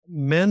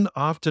men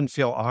often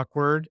feel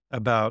awkward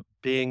about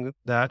being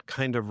that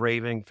kind of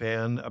raving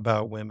fan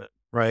about women,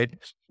 right?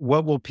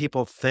 What will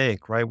people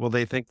think, right? Will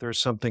they think there's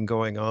something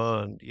going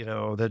on,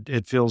 that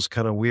it feels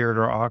kind of weird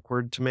or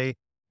awkward to me?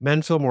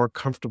 Men feel more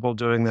comfortable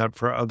doing that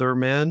for other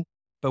men,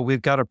 but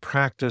we've got to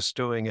practice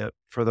doing it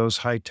for those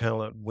high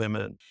talent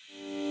women.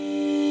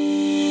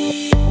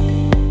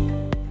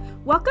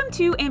 Welcome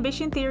to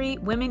Ambition Theory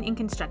Women in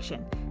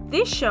Construction.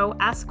 This show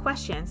asks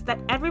questions that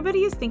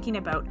everybody is thinking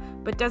about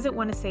but doesn't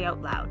want to say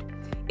out loud.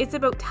 It's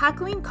about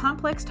tackling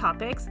complex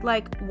topics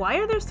like why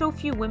are there so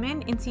few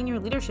women in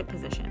senior leadership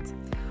positions?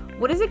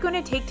 What is it going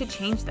to take to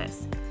change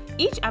this?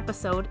 Each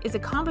episode is a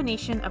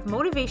combination of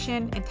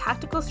motivation and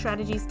tactical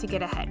strategies to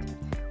get ahead.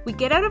 We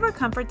get out of our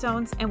comfort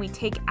zones and we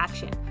take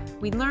action.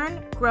 We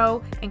learn,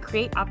 grow, and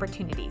create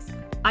opportunities.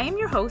 I am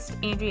your host,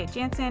 Andrea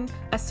Jansen,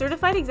 a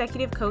certified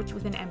executive coach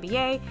with an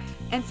MBA,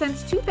 and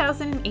since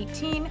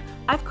 2018,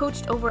 I've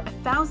coached over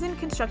 1,000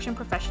 construction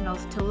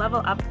professionals to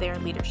level up their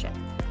leadership.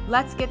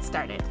 Let's get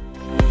started.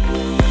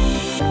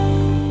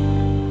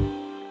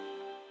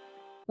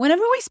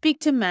 Whenever we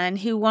speak to men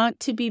who want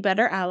to be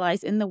better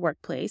allies in the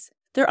workplace,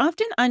 they're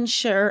often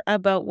unsure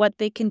about what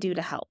they can do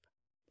to help.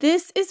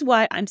 This is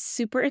why I'm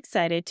super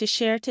excited to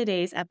share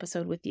today's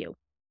episode with you.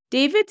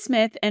 David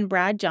Smith and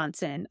Brad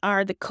Johnson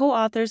are the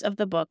co-authors of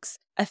the books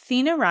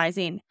Athena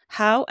Rising,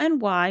 How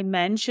and Why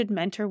Men Should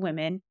Mentor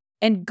Women,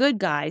 and Good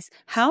Guys,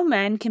 How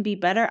Men Can Be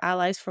Better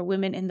Allies for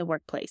Women in the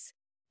Workplace.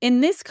 In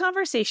this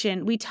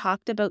conversation, we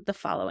talked about the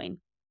following: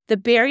 the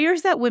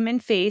barriers that women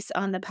face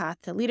on the path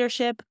to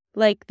leadership,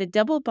 like the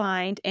double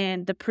bind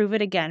and the prove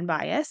it again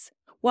bias,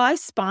 why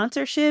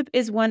sponsorship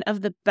is one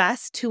of the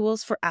best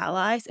tools for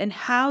allies and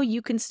how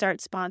you can start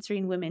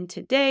sponsoring women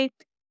today,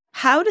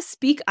 how to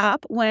speak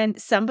up when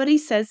somebody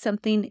says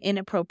something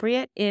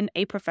inappropriate in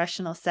a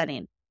professional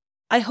setting.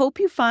 I hope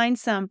you find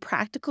some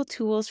practical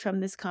tools from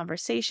this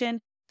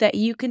conversation that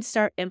you can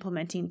start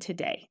implementing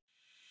today.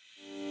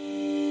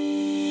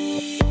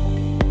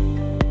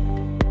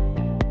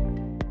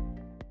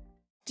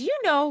 Do you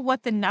know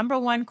what the number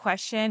one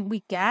question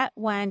we get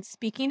when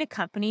speaking to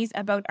companies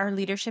about our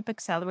Leadership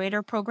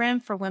Accelerator program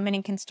for women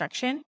in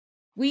construction?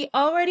 We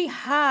already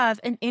have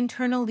an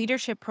internal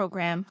leadership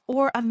program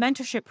or a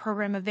mentorship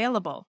program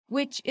available,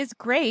 which is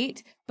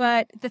great.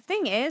 But the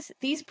thing is,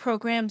 these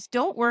programs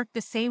don't work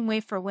the same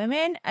way for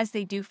women as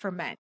they do for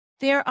men.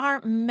 There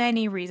are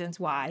many reasons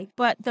why,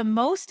 but the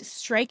most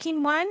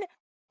striking one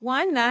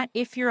that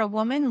if you're a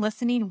woman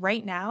listening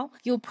right now,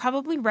 you'll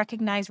probably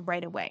recognize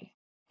right away.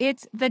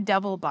 It's the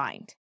double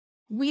bind.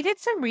 We did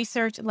some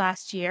research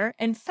last year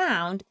and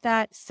found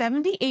that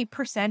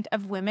 78%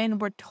 of women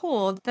were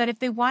told that if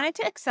they wanted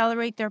to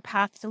accelerate their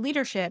path to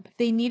leadership,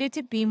 they needed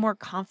to be more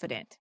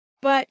confident.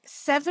 But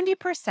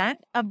 70%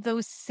 of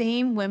those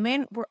same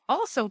women were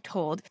also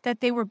told that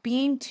they were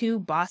being too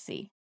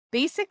bossy.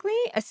 Basically,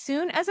 as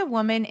soon as a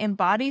woman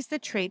embodies the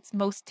traits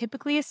most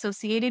typically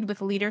associated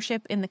with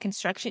leadership in the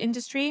construction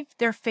industry,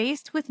 they're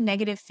faced with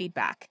negative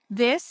feedback.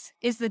 This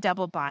is the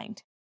double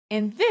bind.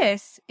 And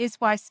this is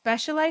why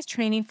specialized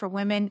training for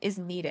women is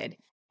needed.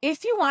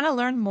 If you want to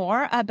learn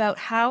more about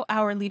how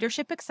our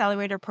Leadership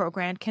Accelerator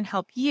program can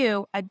help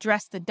you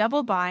address the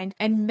double bind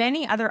and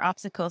many other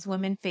obstacles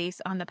women face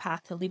on the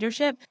path to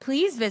leadership,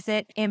 please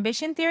visit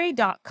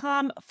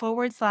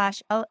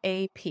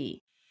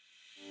ambitiontheory.com/LAP.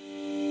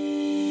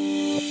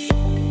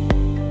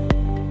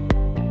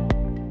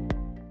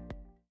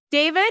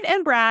 David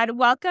and Brad,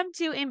 welcome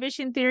to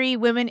Ambition Theory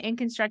Women in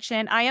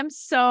Construction. I am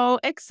so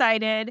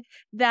excited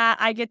that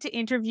I get to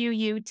interview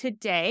you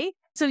today.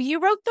 So you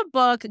wrote the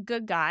book,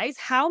 Good Guys,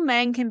 How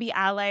Men Can Be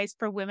Allies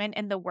for Women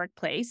in the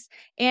Workplace.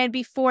 And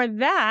before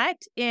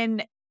that,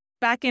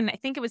 back in, I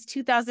think it was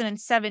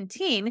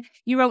 2017,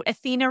 you wrote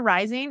Athena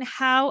Rising,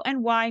 How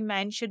and Why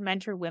Men Should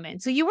Mentor Women.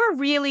 So you were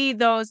really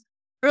those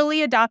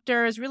early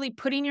adopters, really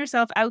putting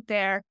yourself out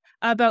there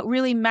about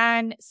really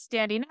men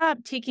standing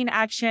up, taking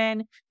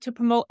action to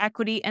promote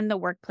equity in the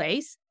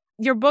workplace.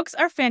 Your books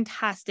are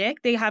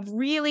fantastic. They have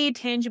really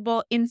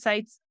tangible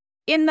insights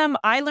in them.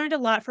 I learned a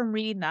lot from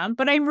reading them,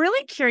 but I'm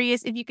really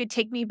curious if you could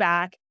take me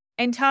back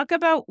and talk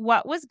about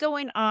what was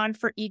going on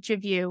for each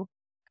of you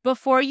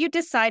before you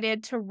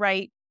decided to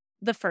write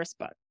the first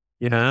book.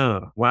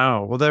 Yeah.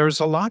 Wow. Well, there's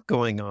a lot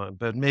going on,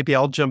 but maybe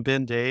I'll jump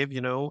in, Dave.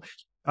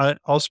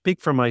 I'll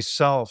speak for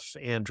myself,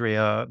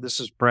 Andrea. This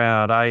is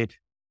Brad.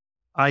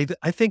 I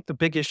think the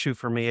big issue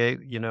for me,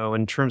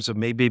 in terms of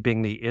maybe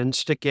being the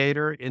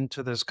instigator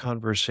into this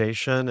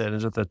conversation and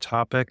into the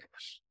topic,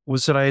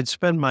 was that I had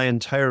spent my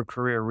entire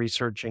career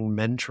researching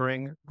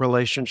mentoring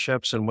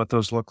relationships and what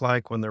those look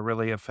like when they're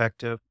really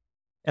effective.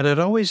 And I'd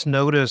always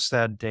noticed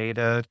that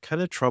data. It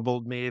kind of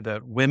troubled me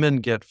that women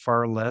get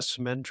far less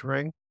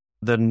mentoring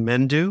than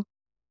men do.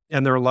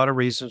 And there are a lot of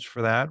reasons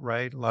for that,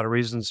 right? A lot of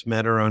reasons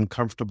men are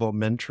uncomfortable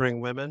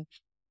mentoring women.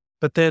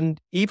 But then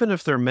even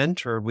if they're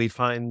mentored, we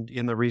find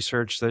in the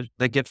research that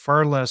they get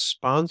far less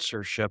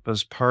sponsorship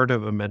as part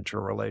of a mentor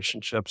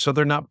relationship. So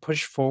they're not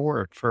pushed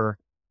forward for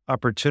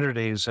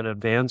opportunities and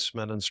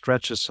advancement and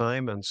stretch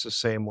assignments the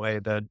same way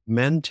that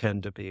men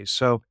tend to be.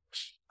 So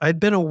I'd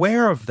been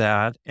aware of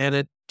that, and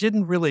it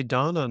didn't really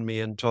dawn on me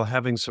until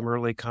having some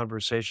early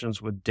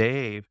conversations with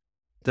Dave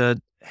that,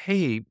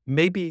 hey,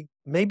 maybe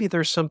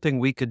there's something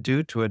we could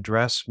do to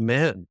address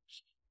men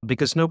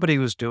because nobody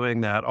was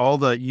doing that.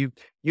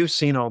 You've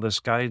seen all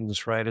this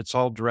guidance, right? It's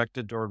all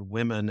directed toward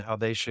women, how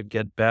they should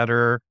get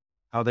better,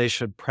 how they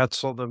should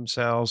pretzel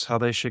themselves, how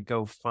they should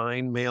go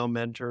find male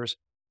mentors.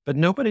 But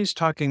nobody's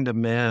talking to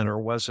men, or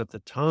was at the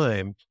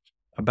time,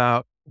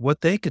 about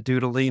what they could do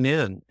to lean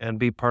in and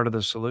be part of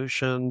the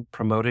solution,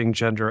 promoting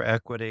gender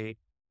equity,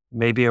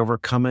 maybe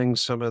overcoming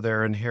some of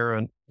their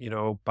inherent,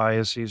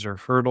 biases or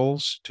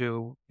hurdles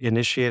to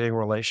initiating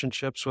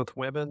relationships with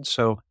women.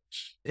 So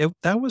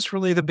that was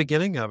really the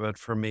beginning of it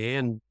for me.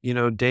 And,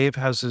 Dave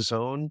has his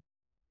own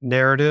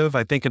narrative.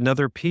 I think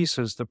another piece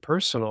is the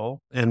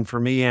personal. And for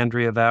me,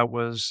 Andrea, that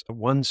was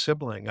one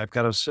sibling. I've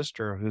got a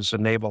sister who's a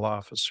naval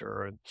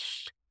officer, and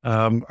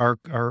our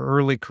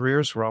early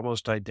careers were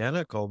almost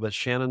identical, but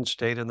Shannon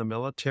stayed in the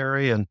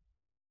military. And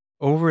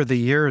over the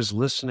years,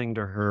 listening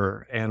to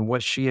her and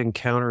what she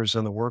encounters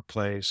in the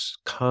workplace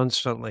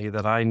constantly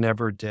that I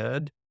never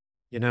did,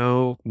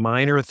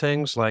 minor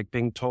things like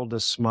being told to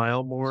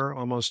smile more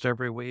almost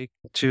every week,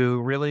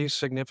 to really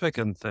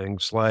significant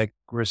things like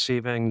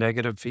receiving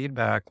negative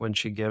feedback when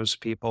she gives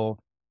people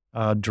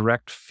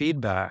direct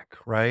feedback,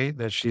 right?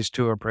 That she's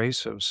too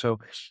abrasive. So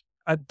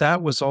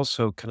that was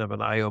also kind of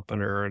an eye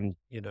opener, and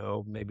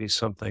maybe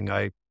something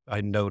I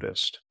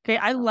noticed. Okay,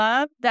 I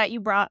love that you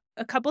brought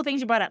a couple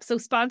things you brought up. So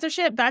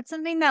sponsorship, that's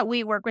something that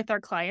we work with our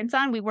clients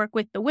on. We work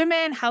with the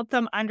women, help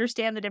them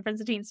understand the difference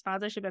between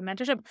sponsorship and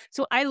mentorship.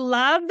 So I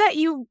love that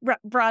you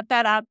brought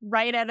that up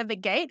right out of the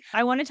gate.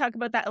 I want to talk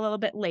about that a little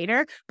bit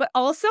later, but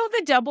also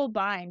the double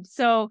bind.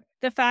 So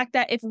the fact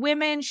that if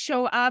women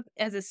show up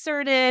as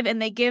assertive and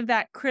they give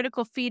that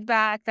critical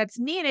feedback that's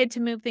needed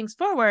to move things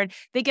forward,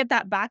 they get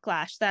that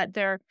backlash that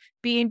they're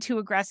being too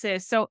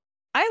aggressive. So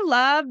I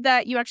love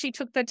that you actually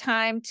took the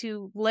time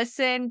to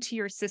listen to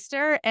your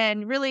sister,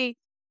 and really,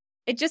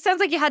 it just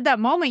sounds like you had that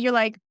moment. You're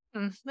like,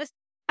 I'm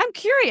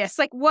curious,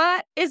 like,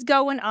 what is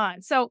going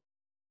on? So,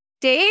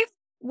 Dave,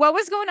 what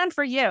was going on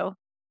for you?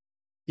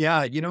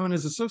 Yeah, and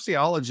as a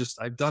sociologist,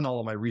 I've done all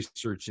of my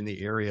research in the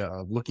area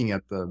of looking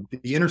at the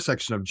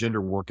intersection of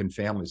gender, work, and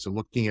family. So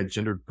looking at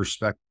gendered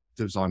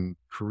perspectives on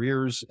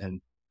careers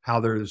and how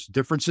there's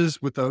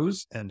differences with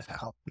those, and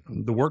how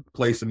the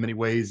workplace in many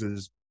ways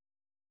is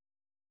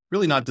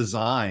really not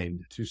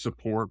designed to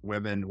support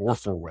women or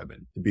for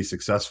women to be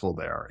successful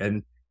there.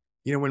 And,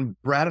 when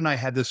Brad and I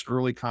had this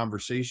early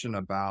conversation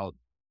about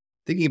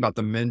thinking about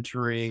the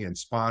mentoring and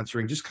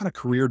sponsoring, just kind of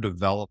career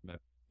development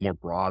more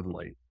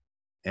broadly,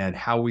 and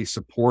how we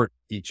support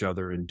each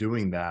other in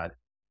doing that,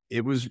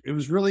 it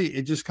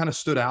just kind of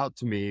stood out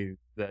to me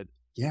that,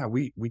 yeah,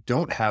 we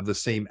don't have the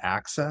same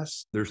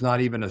access. There's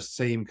not even a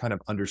same kind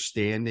of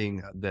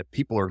understanding that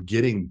people are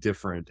getting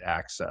different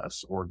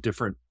access or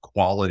different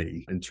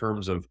quality in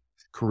terms of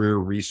career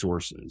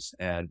resources,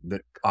 and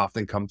that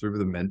often come through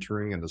the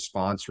mentoring and the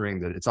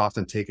sponsoring, that it's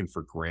often taken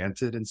for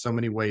granted in so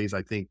many ways.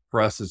 I think for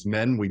us as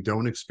men, we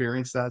don't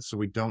experience that, so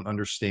we don't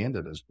understand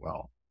it as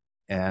well.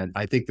 And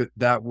I think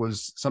that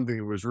was something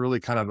that was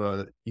really kind of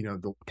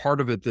the part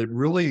of it that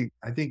really,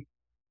 I think,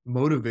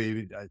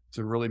 motivated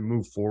to really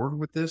move forward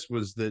with this,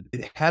 was that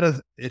it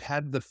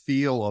had the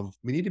feel of,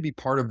 we need to be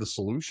part of the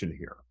solution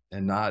here,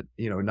 and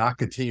not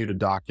continue to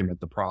document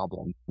the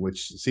problem,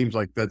 which seems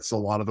like that's a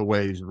lot of the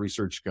ways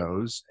research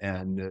goes.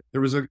 And there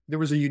was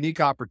a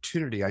unique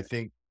opportunity, I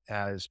think,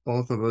 as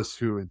both of us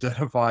who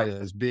identify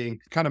as being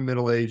kind of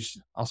middle-aged,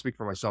 I'll speak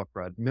for myself,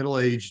 Brad,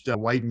 middle-aged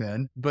white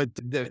men, but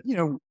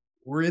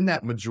we're in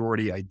that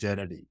majority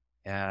identity.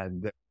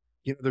 And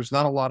there's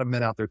not a lot of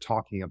men out there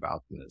talking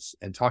about this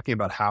and talking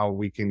about how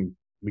we can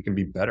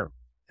be better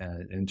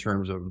in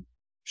terms of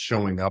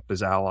showing up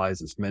as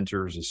allies, as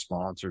mentors, as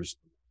sponsors.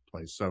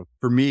 So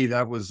for me,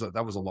 that was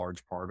a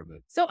large part of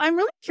it. So I'm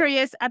really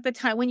curious, at the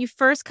time when you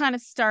first kind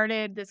of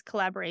started this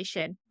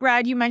collaboration,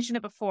 Brad, you mentioned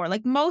it before,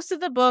 like most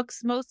of the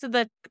books, most of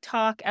the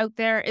talk out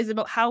there is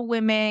about how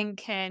women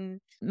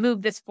can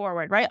move this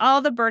forward, right?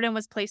 All the burden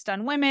was placed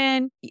on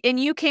women, and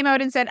you came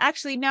out and said,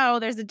 actually, no,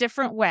 there's a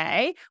different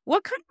way.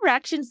 What kind of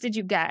reactions did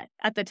you get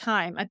at the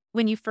time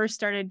when you first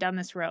started down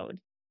this road?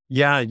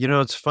 Yeah,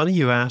 it's funny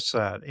you asked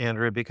that,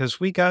 Andrea, because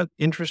we got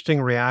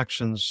interesting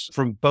reactions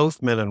from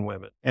both men and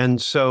women.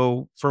 And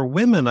so for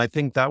women, I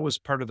think that was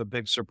part of the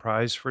big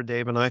surprise for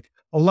Dave and I.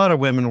 A lot of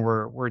women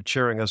were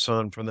cheering us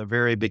on from the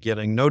very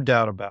beginning, no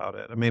doubt about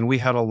it. I mean, we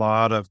had a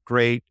lot of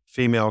great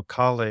female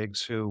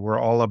colleagues who were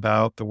all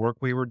about the work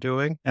we were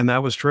doing, and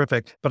that was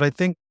terrific. But I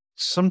think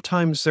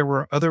sometimes there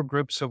were other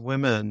groups of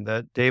women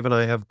that Dave and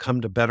I have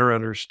come to better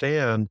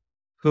understand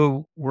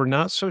who were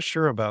not so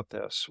sure about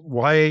this.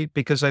 Why?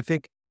 Because I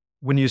think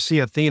when you see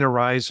Athena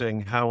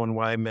Rising, how and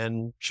why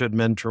men should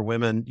mentor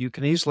women, you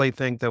can easily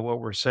think that what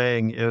we're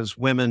saying is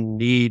women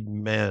need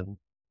men,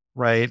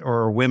 right?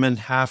 Or women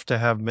have to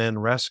have men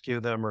rescue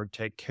them or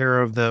take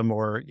care of them,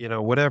 or,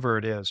 whatever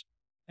it is.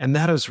 And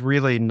that is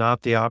really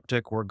not the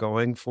optic we're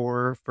going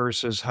for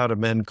versus how do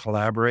men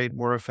collaborate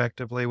more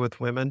effectively with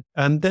women.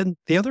 And then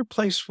the other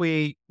place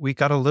we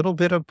got a little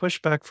bit of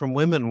pushback from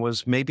women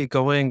was maybe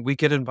we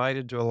get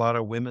invited to a lot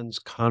of women's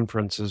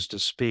conferences to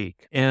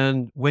speak.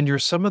 And when you're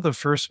some of the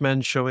first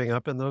men showing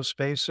up in those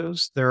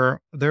spaces, there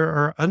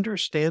are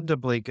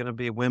understandably going to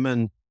be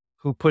women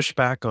who push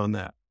back on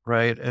that,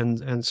 right?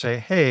 And say,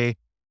 hey,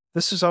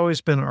 this has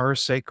always been our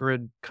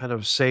sacred kind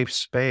of safe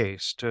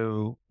space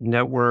to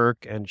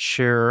network and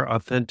share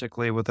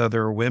authentically with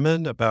other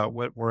women about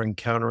what we're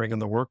encountering in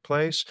the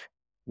workplace.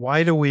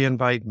 Why do we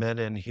invite men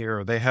in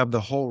here? They have the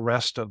whole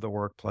rest of the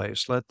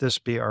workplace. Let this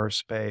be our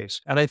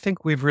space. And I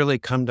think we've really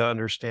come to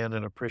understand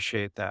and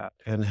appreciate that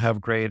and have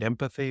great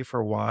empathy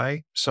for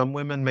why some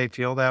women may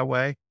feel that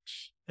way.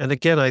 And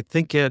again, I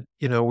think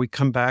we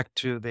come back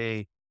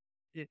to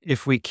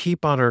if we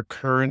keep on our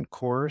current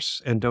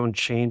course and don't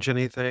change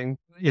anything,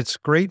 it's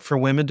great for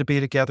women to be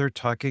together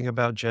talking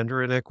about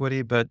gender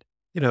inequity. But,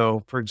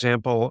 for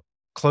example,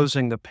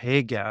 closing the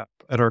pay gap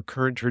at our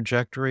current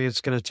trajectory,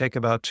 it's going to take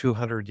about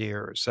 200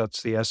 years.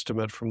 That's the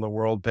estimate from the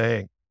World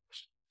Bank.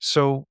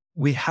 So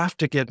we have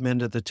to get men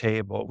to the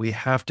table. We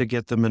have to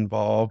get them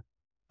involved.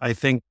 I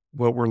think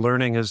what we're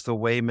learning is the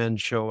way men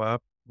show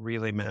up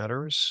really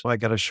matters. I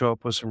got to show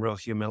up with some real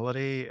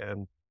humility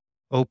and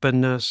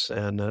openness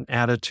and an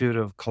attitude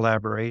of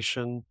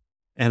collaboration.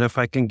 And if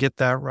I can get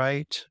that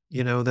right,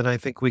 then I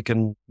think we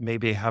can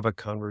maybe have a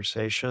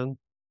conversation.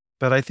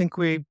 But I think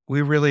we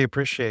really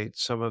appreciate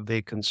some of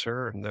the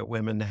concern that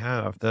women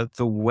have, that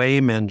the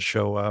way men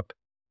show up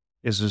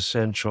is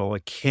essential.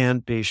 It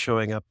can't be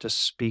showing up to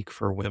speak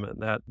for women.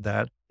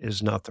 That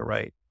is not the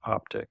right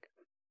optic.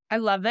 I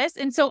love this.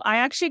 And so I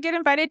actually get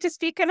invited to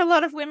speak at a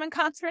lot of women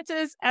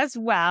conferences as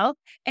well.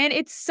 And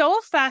it's so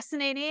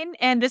fascinating.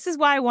 And this is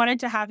why I wanted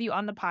to have you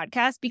on the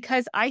podcast,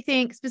 because I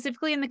think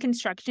specifically in the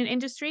construction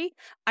industry,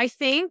 I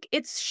think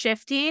it's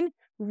shifting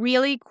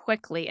really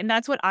quickly. And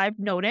that's what I've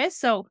noticed.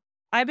 So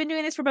I've been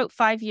doing this for about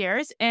 5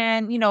 years.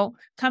 And,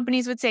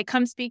 companies would say,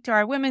 come speak to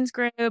our women's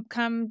group,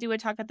 come do a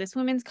talk at this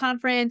women's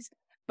conference.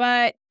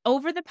 But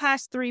over the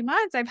past 3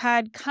 months, I've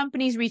had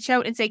companies reach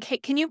out and say, hey,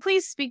 can you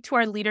please speak to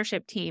our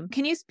leadership team?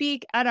 Can you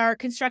speak at our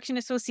construction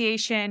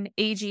association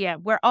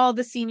AGM where all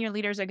the senior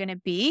leaders are going to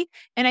be?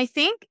 And I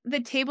think the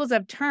tables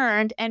have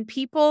turned and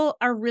people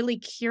are really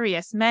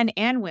curious, men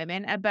and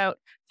women, about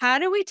how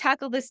do we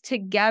tackle this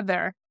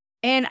together?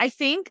 And I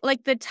think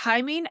the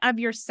timing of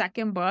your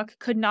second book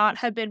could not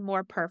have been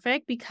more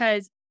perfect,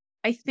 because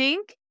I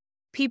think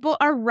people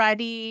are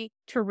ready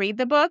to read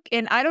the book.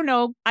 And I don't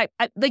know, I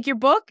your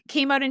book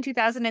came out in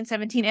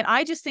 2017, and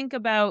I just think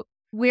about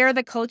where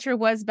the culture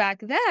was back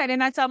then.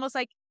 And that's almost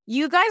like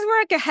you guys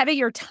were ahead of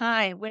your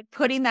time with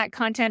putting that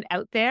content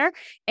out there.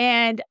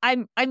 And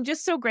I'm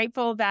just so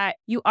grateful that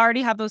you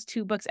already have those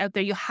 2 books out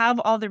there. You have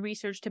all the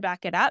research to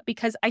back it up,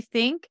 because I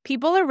think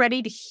people are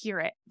ready to hear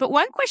it. But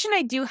one question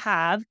I do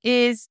have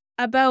is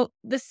about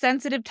the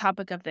sensitive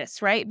topic of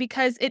this, right?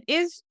 Because it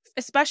is,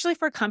 especially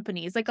for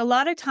companies, a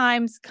lot of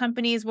times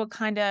companies will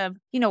kind of,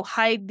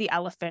 hide the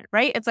elephant,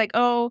 right? It's like,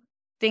 oh,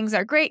 things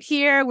are great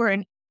here. We're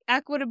an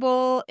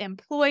equitable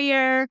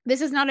employer.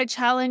 This is not a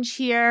challenge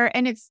here.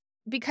 And it's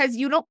because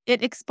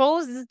it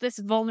exposes this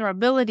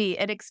vulnerability.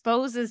 It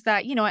exposes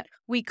that,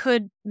 we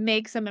could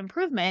make some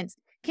improvements.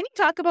 Can you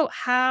talk about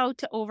how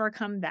to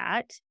overcome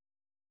that?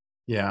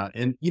 Yeah.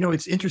 And,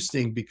 it's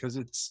interesting because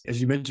it's,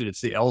 as you mentioned,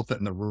 it's the elephant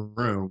in the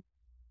room,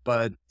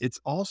 but it's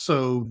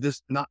also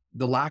not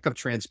the lack of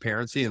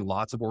transparency in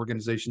lots of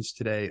organizations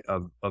today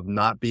of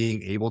not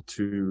being able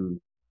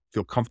to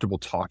feel comfortable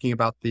talking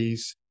about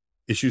these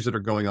issues that are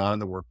going on in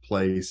the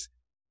workplace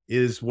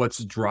is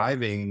what's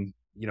driving,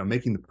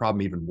 making the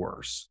problem even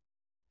worse.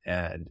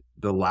 And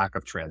the lack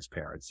of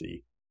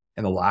transparency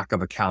and the lack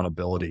of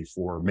accountability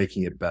for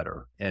making it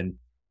better. And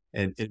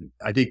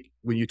I think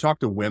when you talk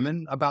to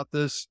women about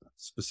this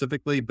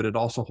specifically, but it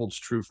also holds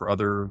true for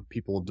other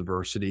people of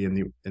diversity in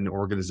the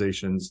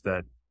organizations,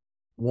 that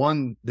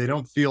one, they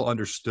don't feel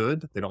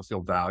understood, they don't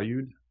feel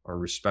valued or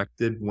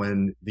respected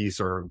when these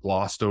are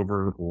glossed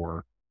over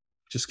or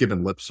just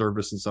given lip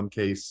service in some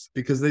case,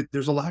 because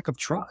there's a lack of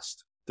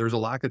trust. There's a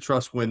lack of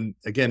trust when,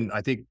 again,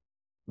 I think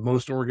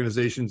most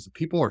organizations,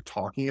 people are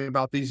talking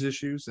about these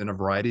issues in a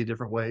variety of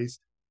different ways.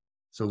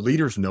 So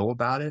leaders know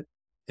about it.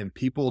 And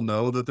people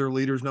know that their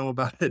leaders know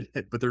about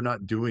it, but they're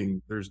not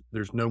doing,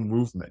 there's no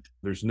movement.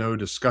 There's no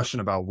discussion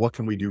about what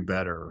can we do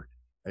better,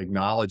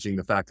 acknowledging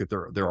the fact that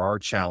there are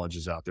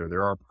challenges out there.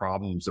 There are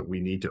problems that we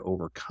need to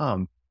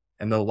overcome.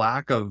 And the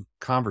lack of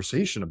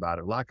conversation about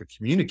it, lack of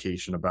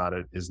communication about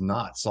it is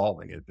not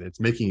solving it. It's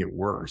making it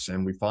worse.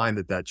 And we find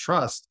that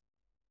trust,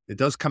 it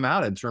does come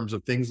out in terms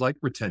of things like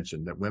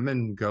retention, that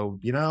women go,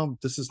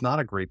 this is not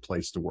a great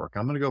place to work.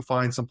 I'm going to go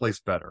find someplace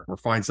better or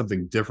find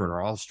something different,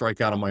 or I'll strike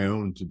out on my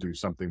own to do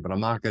something, but I'm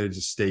not going to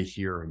just stay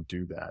here and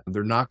do that.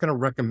 They're not going to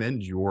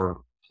recommend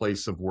your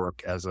place of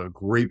work as a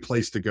great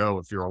place to go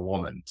if you're a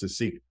woman to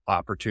seek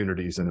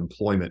opportunities and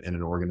employment in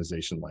an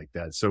organization like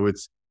that. So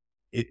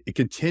it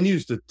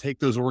continues to take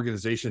those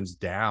organizations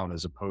down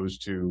as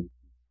opposed to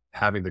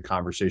having the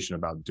conversation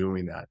about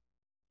doing that.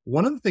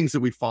 One of the things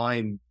that we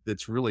find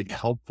that's really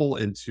helpful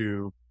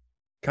into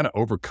kind of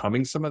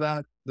overcoming some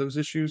of those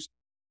issues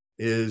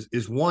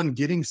is one,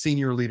 getting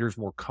senior leaders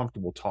more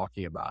comfortable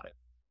talking about it.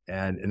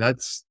 And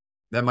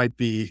that might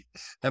be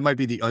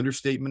the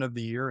understatement of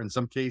the year in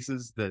some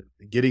cases, that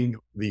getting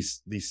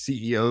these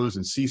CEOs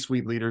and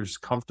C-suite leaders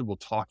comfortable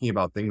talking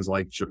about things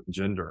like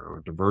gender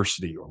or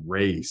diversity or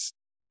race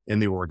in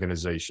the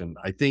organization.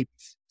 I think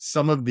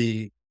some of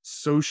the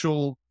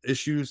social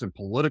issues and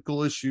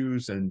political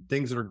issues and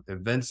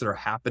events that are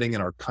happening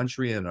in our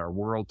country and our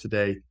world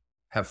today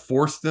have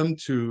forced them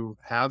to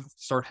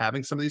start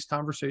having some of these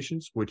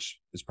conversations, which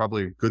is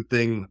probably a good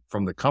thing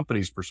from the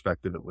company's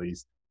perspective, at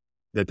least,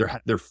 that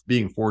they're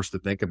being forced to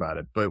think about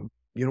it. But,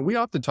 we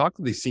often talk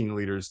to these senior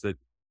leaders that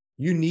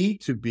you need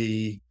to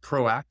be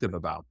proactive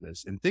about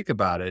this and think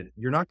about it.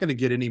 You're not going to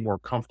get any more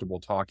comfortable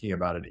talking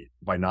about it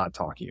by not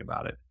talking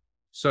about it.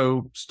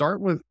 So start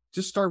with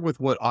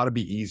what ought to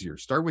be easier.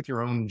 Start with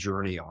your own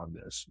journey on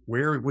this.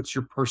 What's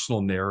your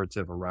personal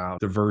narrative around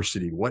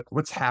diversity?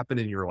 What's happened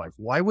in your life?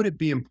 Why would it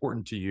be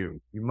important to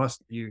you?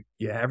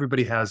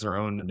 Everybody has their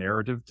own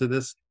narrative to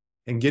this,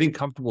 and getting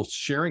comfortable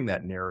sharing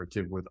that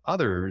narrative with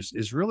others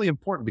is really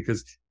important,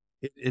 because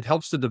it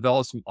helps to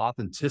develop some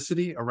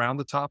authenticity around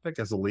the topic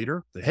as a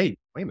leader. That, hey,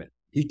 wait a minute,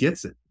 he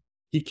gets it.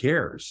 He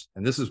cares.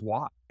 And this is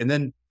why. And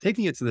then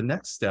taking it to the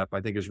next step, I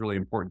think, is really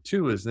important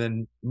too, is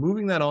then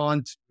moving that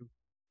on to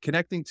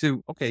connecting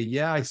to, okay,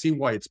 yeah, I see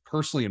why it's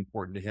personally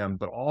important to him,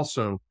 but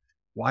also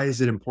why is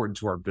it important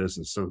to our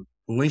business? So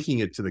linking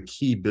it to the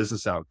key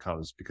business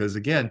outcomes, because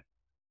again,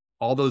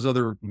 all those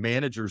other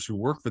managers who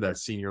work for that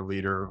senior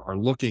leader are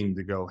looking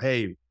to go,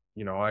 hey,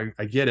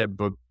 I get it,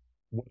 but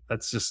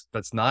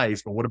that's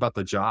nice. But what about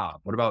the job?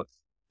 What about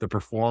the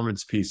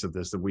performance piece of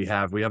this that we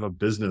have? We have a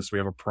business, we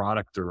have a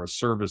product or a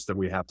service that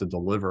we have to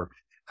deliver.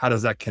 How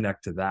does that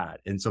connect to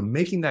that? And so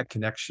making that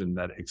connection,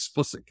 that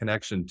explicit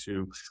connection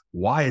to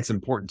why it's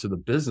important to the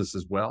business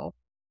as well,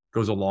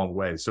 goes a long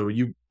way. So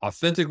you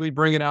authentically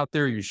bring it out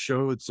there, you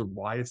show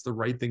why it's the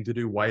right thing to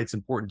do, why it's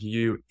important to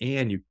you,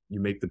 and you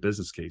make the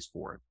business case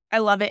for it. I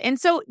love it. And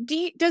so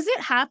does it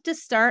have to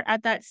start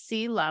at that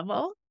C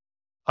level?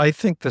 I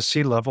think the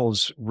C level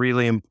is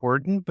really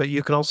important, but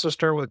you can also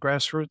start with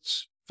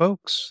grassroots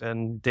folks.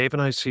 And Dave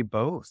and I see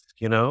both.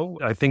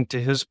 I think,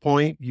 to his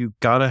point, you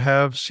got to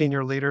have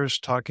senior leaders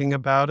talking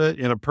about it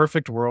in a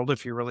perfect world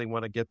if you really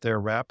want to get there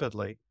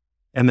rapidly,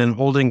 and then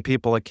holding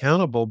people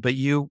accountable. But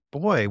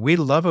we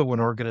love it when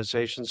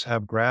organizations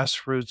have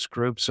grassroots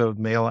groups of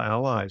male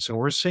allies, and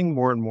we're seeing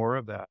more and more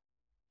of that.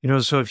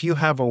 So if you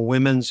have a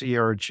women's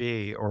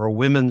ERG or a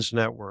women's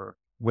network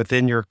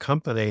within your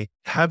company,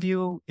 have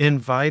you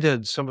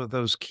invited some of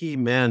those key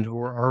men who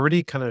are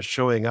already kind of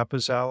showing up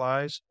as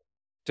allies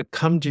to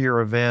come to your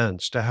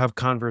events, to have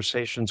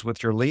conversations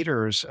with your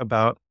leaders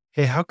about,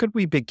 hey, how could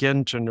we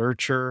begin to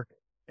nurture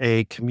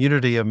a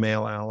community of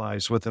male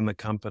allies within the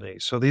company?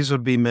 So these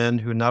would be men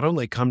who not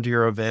only come to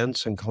your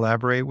events and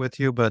collaborate with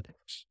you, but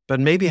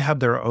maybe have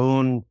their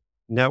own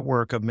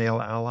network of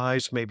male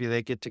allies. Maybe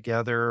they get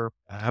together,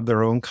 have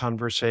their own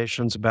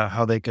conversations about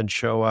how they can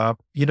show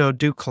up,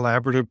 do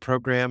collaborative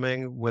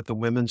programming with the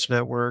women's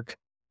network.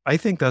 I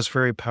think that's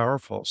very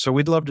powerful. So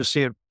we'd love to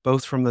see it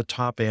both from the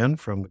top and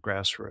from the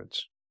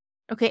grassroots.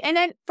 Okay. And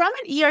then from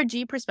an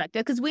ERG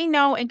perspective, because we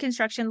know in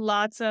construction,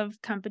 lots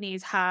of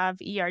companies have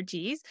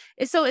ERGs.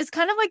 So it's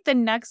kind of like the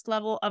next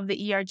level of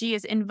the ERG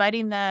is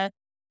inviting the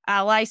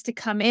allies to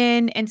come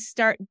in and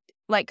start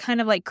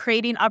kind of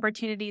creating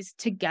opportunities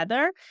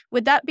together.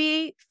 Would that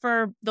be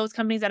for those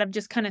companies that have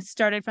just kind of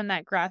started from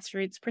that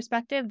grassroots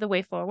perspective, the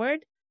way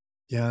forward?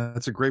 Yeah,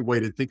 that's a great way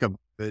to think of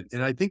it.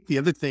 And I think the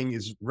other thing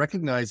is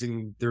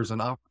recognizing there's an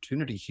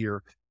opportunity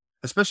here,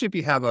 especially if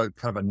you have a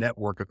kind of a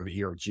network of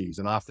ERGs.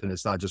 And often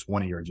it's not just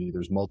one ERG,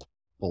 there's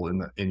multiple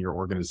in your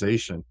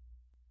organization,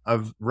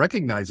 of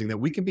recognizing that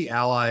we can be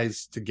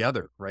allies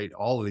together, right?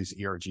 All of these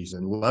ERGs,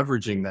 and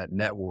leveraging that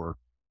network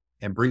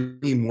and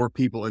bringing more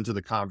people into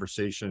the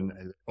conversation,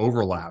 and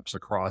overlaps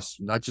across,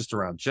 not just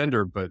around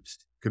gender, but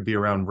could be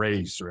around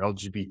race or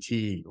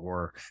LGBT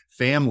or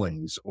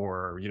families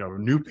or,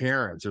 new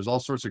parents. There's all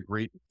sorts of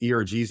great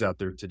ERGs out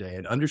there today,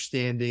 and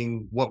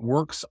understanding what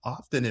works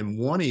often in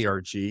one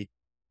ERG,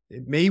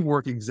 it may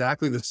work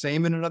exactly the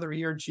same in another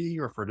ERG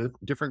or for a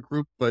different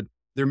group, but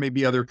there may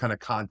be other kind of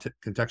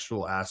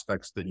contextual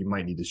aspects that you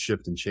might need to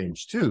shift and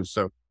change too.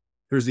 So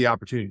there's the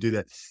opportunity to do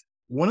that.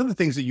 One of the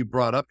things that you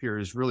brought up here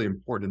is really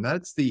important, and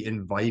that's the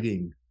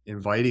inviting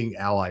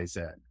allies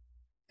in.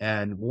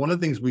 And one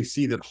of the things we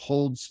see that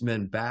holds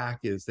men back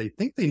is they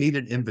think they need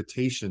an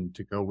invitation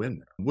to go in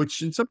there,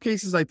 which in some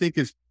cases I think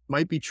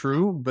might be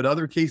true, but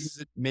other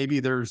cases maybe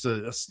there's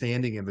a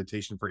standing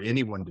invitation for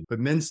anyone but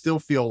men still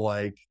feel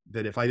like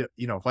that if I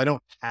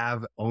don't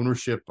have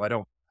ownership, I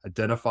don't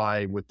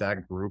identify with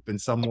that group in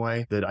some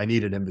way, that I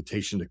need an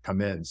invitation to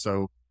come in.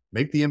 So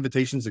make the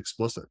invitations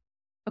explicit.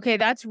 Okay,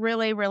 that's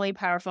really, really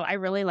powerful. I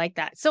really like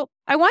that. So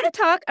I want to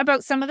talk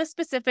about some of the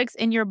specifics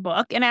in your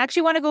book. And I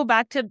actually want to go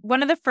back to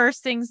one of the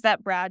first things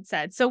that Brad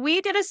said. So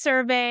we did a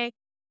survey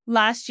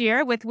last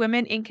year with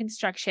women in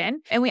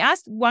construction. And we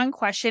asked one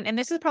question, and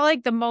this is probably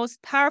like the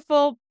most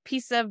powerful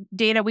piece of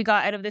data we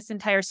got out of this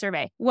entire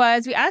survey,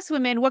 was we asked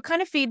women, what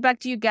kind of feedback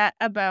do you get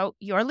about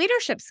your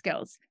leadership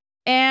skills?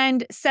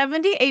 And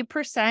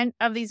 78%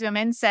 of these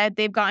women said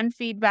they've gotten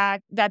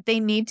feedback that they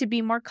need to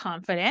be more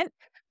confident,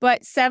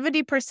 but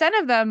 70%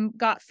 of them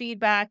got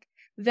feedback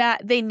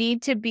that they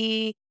need to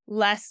be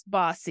less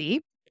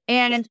bossy.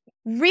 And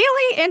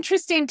really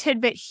interesting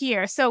tidbit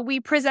here. So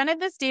we presented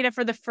this data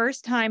for the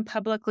first time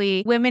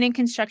publicly, Women in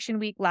Construction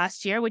Week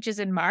last year, which is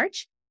in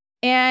March.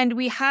 And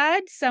we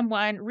had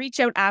someone reach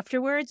out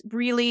afterwards,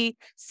 really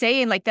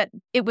saying like that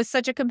it was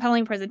such a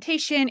compelling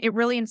presentation. It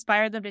really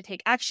inspired them to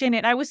take action.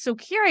 And I was so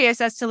curious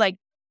as to like,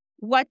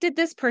 what did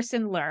this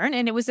person learn?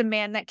 And it was a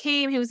man that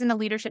came, he was in a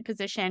leadership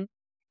position.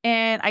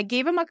 And I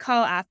gave him a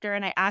call after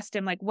and I asked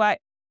him like, what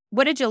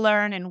did you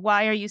learn? And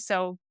why are you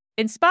so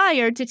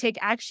inspired to take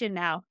action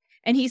now?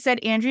 And he said,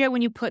 Andrea,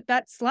 when you put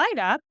that slide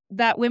up,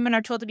 that women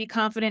are told to be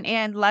confident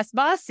and less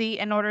bossy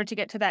in order to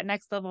get to that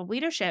next level of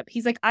leadership.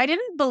 He's like, I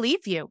didn't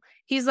believe you.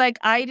 He's like,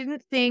 I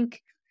didn't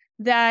think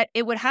that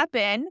it would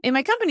happen in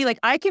my company. Like,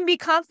 I can be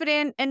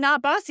confident and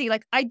not bossy.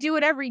 Like, I do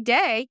it every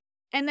day.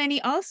 And then he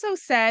also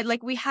said,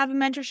 like, we have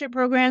mentorship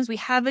programs, we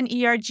have an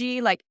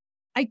ERG. Like,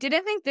 I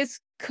didn't think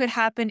this could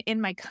happen in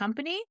my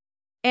company.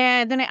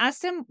 And then I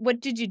asked him, what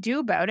did you do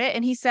about it?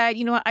 And he said,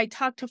 you know what? I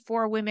talked to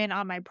 4 women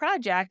on my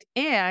project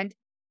and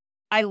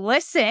I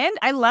listened.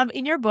 I love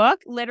in your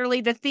book,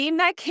 literally the theme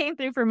that came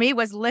through for me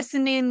was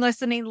listening.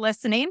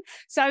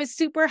 So I was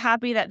super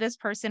happy that this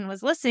person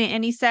was listening.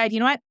 And he said, you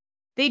know what?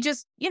 They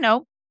just,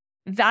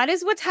 that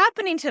is what's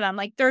happening to them.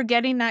 Like they're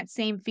getting that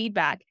same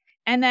feedback.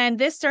 And then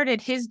this started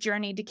his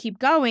journey to keep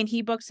going.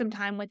 He booked some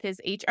time with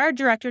his HR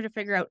director to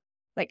figure out,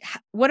 like,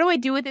 what do I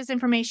do with this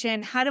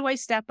information? How do I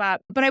step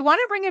up? But I want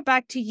to bring it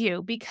back to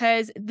you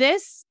because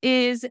this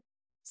is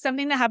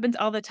something that happens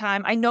all the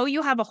time. I know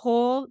you have a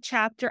whole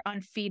chapter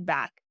on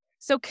feedback.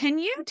 So can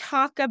you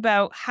talk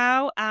about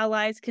how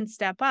allies can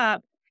step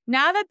up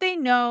now that they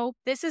know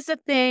this is a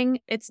thing,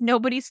 it's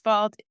nobody's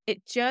fault,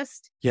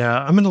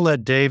 Yeah, I'm going to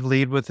let Dave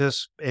lead with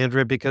this,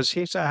 Andrea, because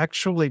he's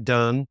actually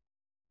done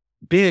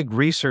big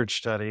research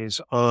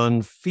studies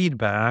on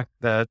feedback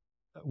that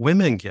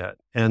women get.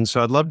 And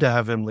so I'd love to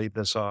have him lead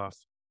this off.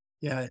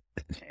 Yeah.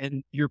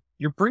 And you're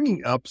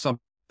bringing up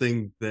something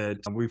that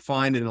we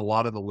find in a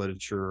lot of the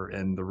literature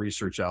and the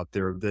research out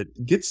there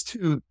that gets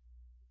to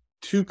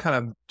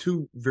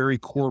two very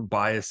core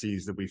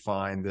biases that we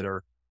find that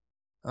are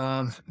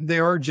they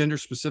are gender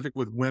specific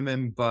with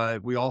women,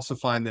 but we also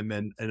find them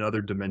in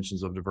other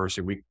dimensions of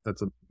diversity.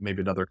 That's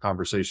maybe another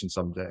conversation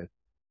someday.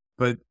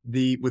 But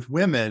with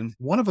women,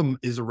 one of them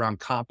is around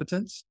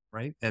competence,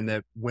 right? And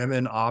that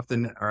women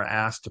often are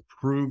asked to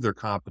prove their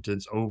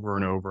competence over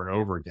and over and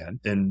over again.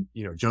 And,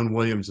 Joan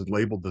Williams had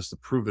labeled this the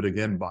prove it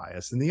again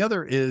bias. And the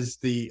other is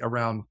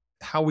around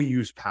how we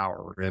use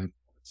power or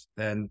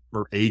influence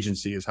or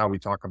agency is how we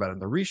talk about it in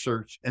the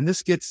research. And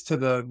this gets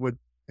to what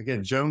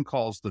again, Joan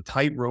calls the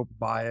tightrope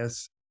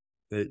bias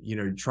that,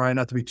 try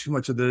not to be too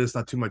much of this,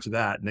 not too much of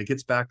that. And it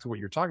gets back to what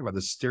you're talking about, the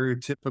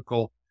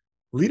stereotypical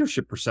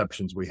leadership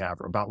perceptions we have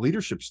about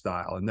leadership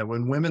style. And that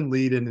when women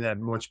lead in that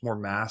much more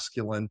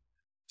masculine,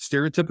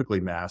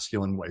 stereotypically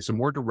masculine way, so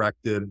more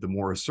directive, the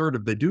more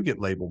assertive, they do get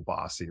labeled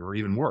bossy or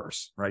even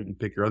worse, right? You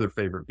pick your other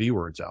favorite B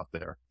words out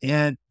there.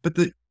 But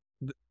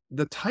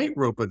the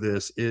tightrope of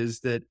this is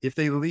that if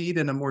they lead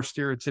in a more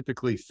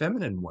stereotypically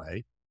feminine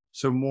way,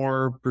 so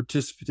more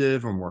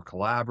participative or more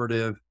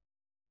collaborative,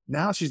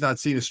 now she's not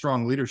seeing a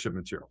strong leadership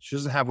material. She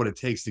doesn't have what it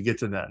takes to get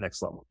to that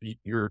next level.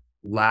 You're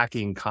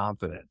lacking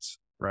confidence.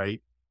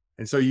 Right.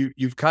 And so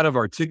you've kind of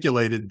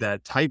articulated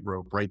that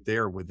tightrope right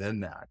there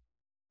within that.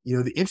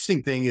 The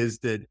interesting thing is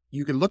that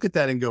you can look at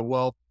that and go,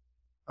 well,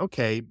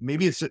 okay,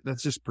 maybe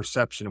that's just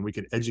perception and we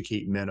can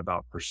educate men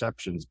about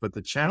perceptions. But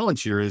the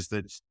challenge here is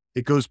that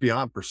it goes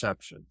beyond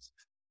perceptions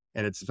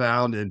and it's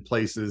found in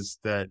places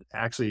that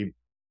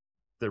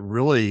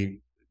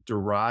really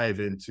derive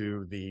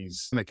into these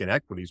systemic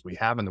inequities we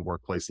have in the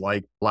workplace,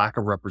 like lack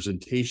of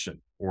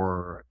representation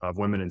or of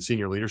women in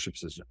senior leadership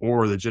positions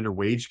or the gender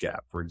wage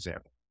gap, for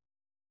example.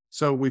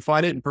 So we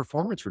find it in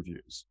performance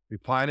reviews. We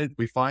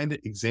find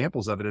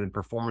examples of it in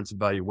performance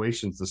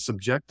evaluations. The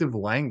subjective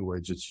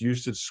language that's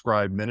used to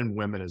describe men and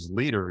women as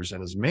leaders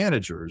and as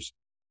managers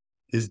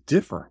is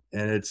different.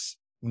 And it's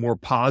more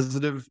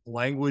positive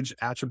language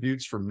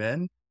attributes for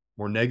men,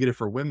 more negative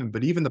for women,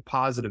 but even the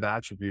positive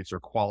attributes are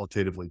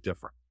qualitatively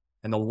different.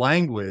 And the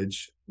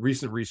language,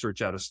 recent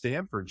research out of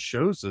Stanford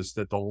shows us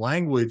that the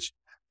language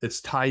that's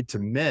tied to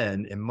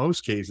men in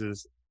most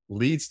cases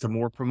leads to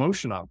more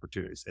promotion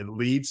opportunities. It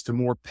leads to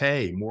more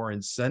pay, more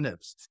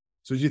incentives.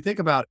 So as you think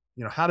about,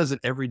 how does an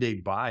everyday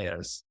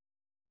bias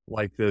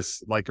like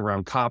this, like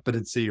around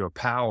competency or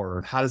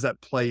power, how does that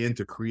play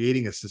into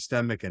creating a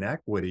systemic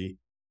inequity?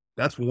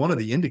 That's one of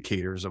the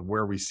indicators of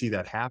where we see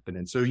that happen.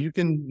 And so you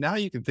can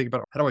think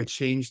about, how do I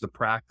change the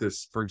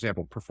practice? For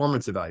example,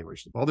 performance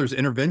evaluation. Well, there's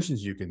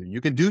interventions you can do.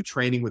 You can do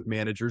training with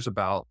managers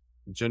about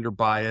gender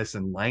bias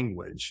and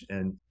language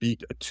and be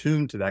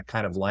attuned to that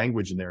kind of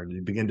language in there and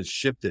you begin to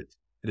shift it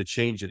and to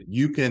change it.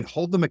 You can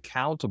hold them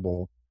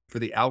accountable for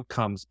the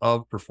outcomes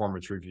of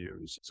performance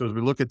reviews. So as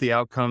we look at the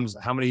outcomes,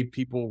 how many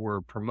people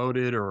were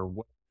promoted or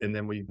what, and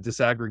then we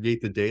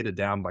disaggregate the data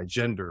down by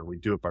gender. We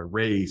do it by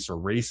race or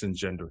race and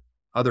gender,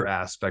 other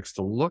aspects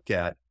to look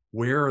at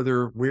where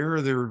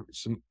are there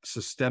some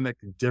systemic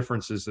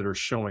differences that are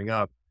showing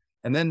up.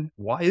 And then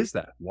why is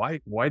that?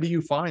 Why do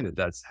you find that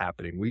that's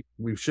happening?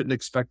 We shouldn't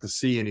expect to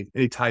see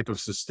any type of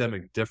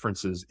systemic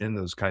differences in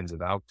those kinds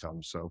of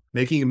outcomes. So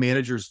making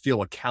managers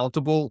feel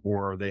accountable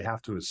or they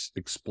have to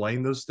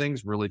explain those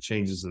things really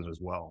changes it as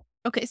well.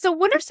 Okay, so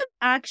what are some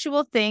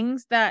actual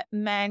things that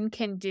men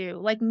can do?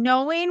 Like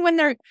knowing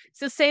when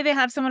so say they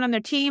have someone on their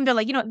team, they're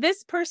like,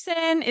 this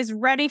person is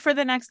ready for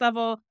the next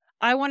level.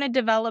 I want to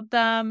develop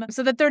them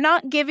so that they're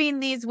not giving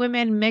these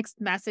women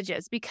mixed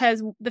messages,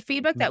 because the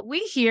feedback that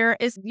we hear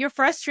is you're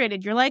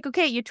frustrated. You're like,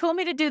 okay, you told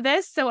me to do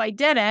this, so I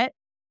did it.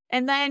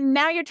 And then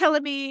now you're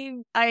telling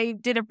me I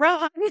did it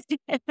wrong.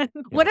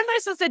 What am I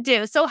supposed to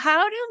do? So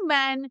how do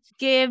men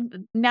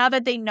now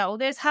that they know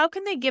this, how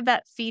can they give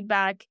that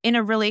feedback in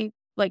a really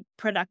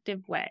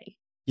productive way?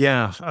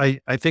 Yeah, I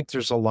think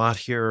there's a lot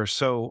here.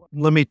 So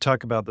let me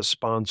talk about the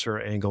sponsor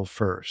angle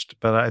first,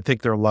 but I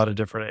think there are a lot of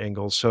different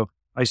angles. So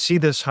I see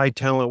this high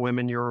talent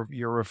women you're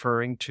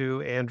referring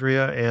to,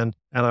 Andrea, and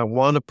I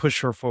want to push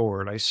her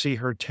forward. I see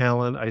her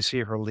talent. I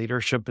see her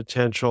leadership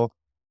potential.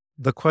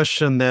 The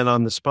question then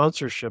on the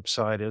sponsorship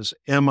side is,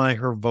 am I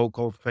her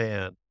vocal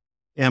fan?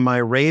 Am I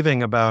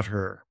raving about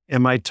her?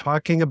 Am I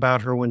talking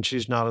about her when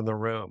she's not in the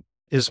room?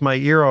 Is my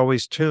ear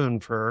always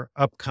tuned for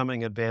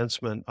upcoming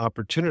advancement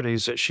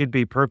opportunities that she'd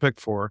be perfect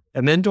for?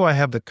 And then do I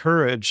have the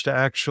courage to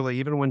actually,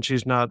 even when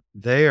she's not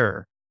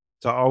there,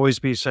 to always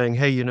be saying,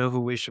 hey, you know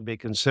who we should be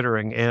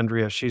considering?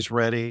 Andrea, she's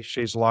ready.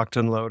 She's locked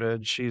and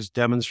loaded. She's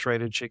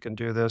demonstrated she can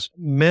do this.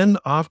 Men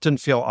often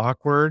feel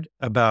awkward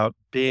about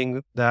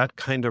being that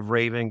kind of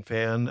raving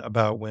fan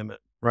about women,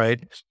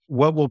 right?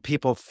 What will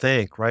people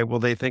think, right? Will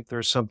they think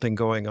there's something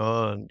going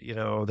on,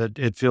 that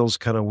it feels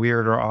kind of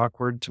weird or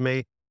awkward to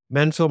me?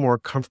 Men feel more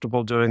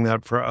comfortable doing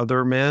that for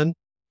other men,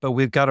 but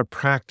we've got to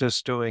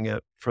practice doing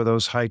it for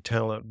those high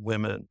talent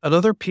women.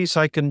 Another piece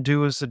I can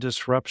do is the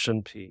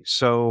disruption piece.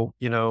 So,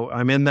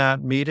 I'm in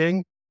that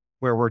meeting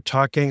where we're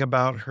talking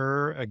about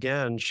her.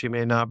 Again, she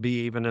may not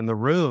be even in the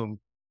room,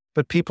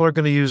 but people are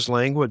going to use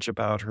language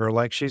about her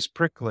like she's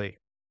prickly,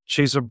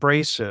 she's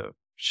abrasive,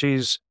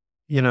 she's,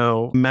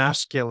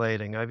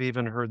 emasculating. I've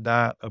even heard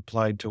that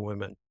applied to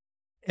women.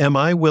 Am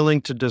I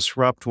willing to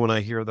disrupt when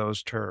I hear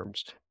those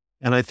terms?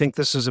 And I think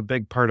this is a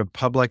big part of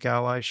public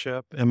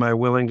allyship. Am I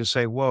willing to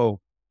say,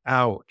 whoa,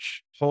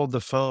 ouch, hold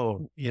the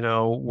phone?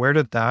 Where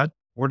did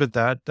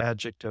that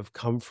adjective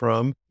come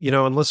from?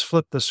 And let's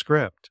flip the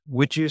script.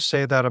 Would you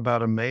say that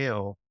about a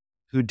male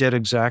who did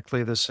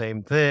exactly the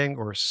same thing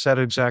or said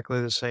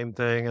exactly the same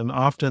thing? And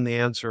often the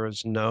answer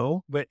is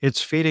no, but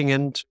it's feeding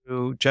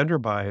into gender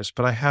bias,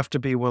 but I have to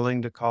be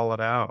willing to call it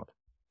out.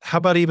 How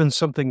about even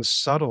something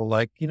subtle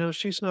like,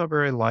 she's not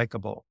very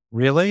likable.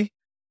 Really?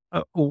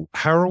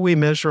 How are we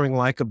measuring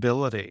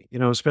likability?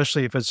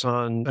 Especially if it's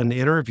on an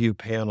interview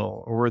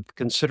panel or we're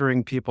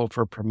considering people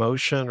for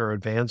promotion or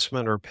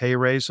advancement or pay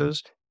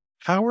raises.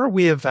 How are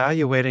we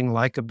evaluating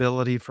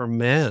likability for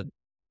men?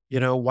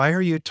 Why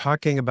are you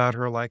talking about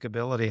her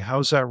likability?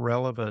 How's that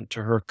relevant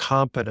to her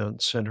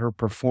competence and her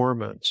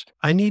performance?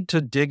 I need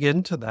to dig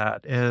into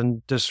that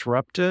and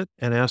disrupt it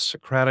and ask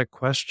Socratic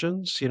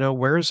questions.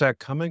 Where is that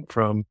coming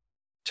from?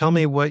 Tell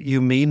me what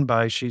you mean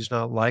by she's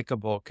not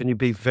likable. Can you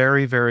be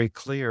very, very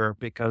clear?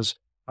 Because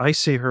I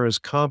see her as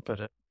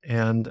competent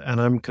and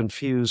I'm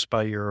confused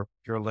by your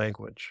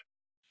language.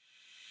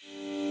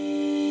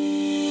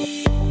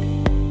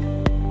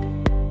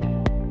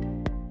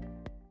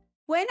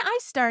 When I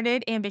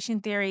started Ambition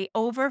Theory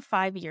over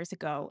 5 years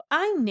ago,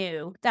 I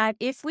knew that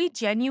if we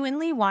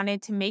genuinely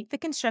wanted to make the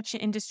construction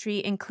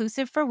industry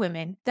inclusive for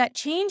women, that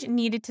change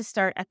needed to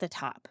start at the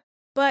top.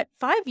 But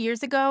 5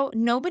 years ago,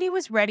 nobody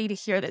was ready to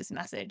hear this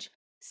message.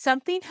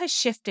 Something has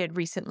shifted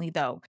recently,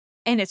 though,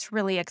 and it's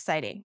really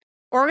exciting.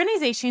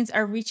 Organizations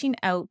are reaching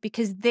out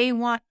because they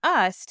want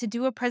us to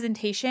do a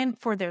presentation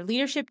for their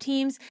leadership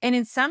teams, and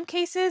in some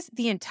cases,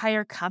 the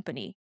entire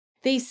company.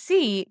 They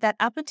see that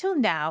up until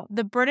now,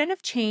 the burden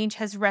of change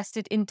has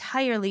rested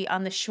entirely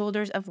on the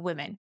shoulders of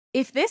women.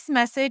 If this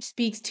message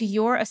speaks to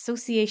your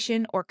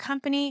association or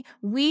company,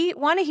 we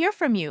want to hear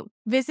from you.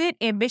 Visit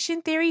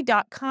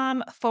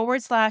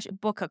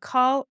ambitiontheory.com/book a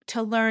call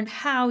to learn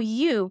how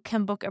you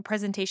can book a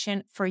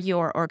presentation for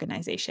your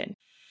organization.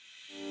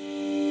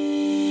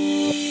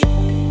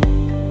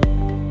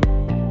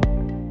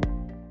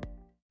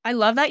 I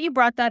love that you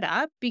brought that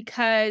up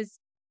because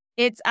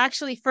it's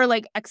actually for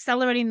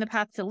accelerating the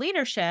path to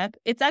leadership.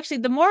 It's actually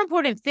the more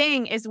important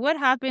thing is what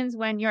happens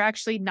when you're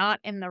actually not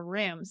in the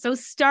room. So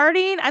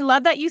I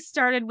love that you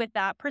started with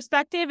that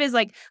perspective is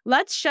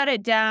let's shut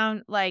it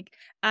down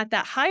at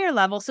that higher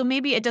level. So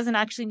maybe it doesn't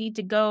actually need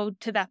to go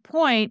to that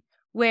point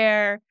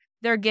where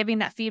they're giving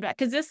that feedback.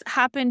 Because this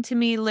happened to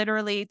me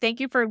literally. Thank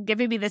you for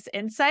giving me this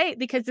insight,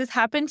 because this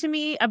happened to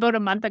me about a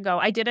month ago.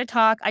 I did a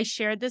talk, I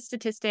shared this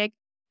statistic,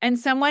 and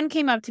someone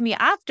came up to me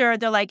after.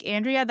 They're like,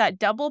 Andrea, that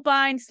double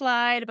bind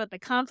slide about the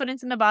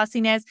confidence and the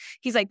bossiness.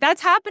 He's like,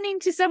 that's happening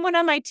to someone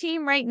on my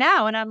team right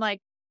now. And I'm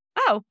like,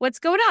 oh, what's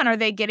going on? Are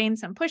they getting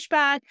some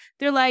pushback?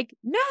 They're like,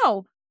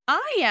 no,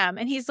 I am.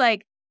 And he's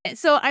like,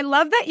 so I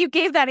love that you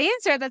gave that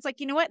answer. That's like,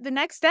 you know what? The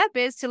next step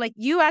is to like,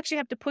 you actually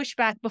have to push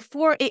back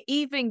before it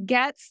even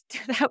gets to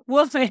that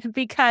woman,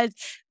 because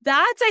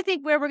that's, I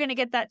think, where we're going to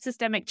get that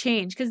systemic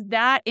change, because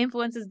that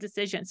influences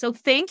decisions. So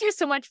thank you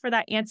so much for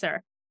that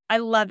answer. I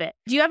love it.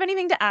 Do you have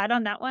anything to add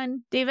on that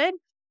one, David?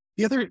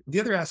 The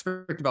other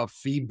aspect about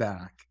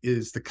feedback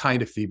is the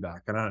kind of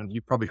feedback. And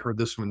you probably heard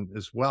this one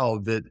as well,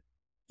 that,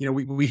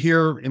 we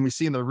hear and we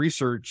see in the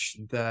research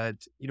that,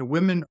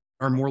 women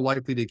are more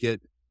likely to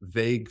get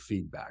vague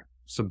feedback,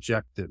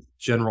 subjective,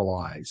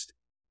 generalized.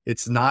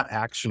 It's not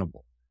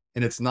actionable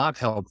and it's not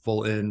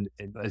helpful. And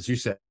as you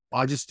said,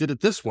 I just did it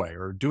this way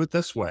or do it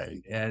this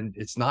way. And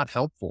it's not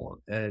helpful.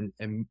 And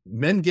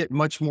men get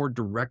much more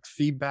direct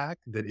feedback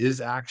that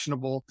is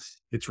actionable.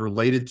 It's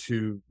related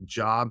to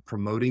job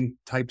promoting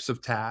types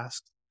of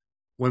tasks.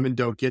 Women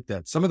don't get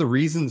that. Some of the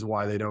reasons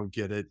why they don't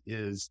get it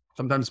is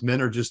sometimes men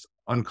are just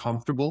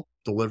uncomfortable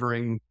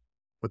delivering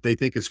what they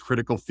think is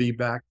critical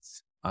feedback.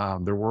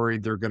 They're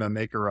worried they're going to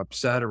make her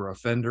upset or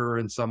offend her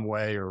in some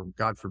way, or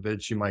God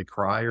forbid she might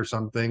cry or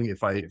something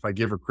if I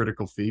give her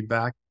critical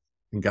feedback.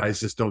 And guys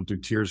just don't do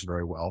tears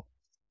very well,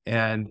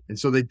 and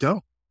so they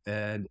don't.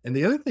 And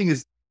the other thing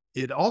is,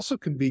 it also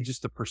can be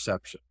just a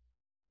perception,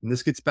 and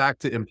this gets back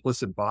to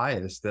implicit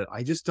bias, that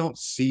I just don't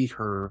see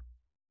her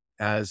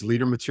as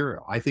leader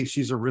material. I think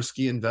she's a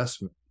risky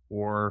investment,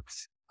 or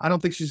I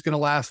don't think she's going to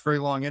last very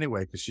long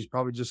anyway, because she's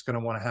probably just going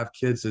to want to have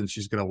kids and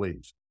she's going to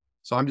leave.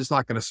 So I'm just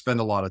not going to spend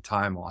a lot of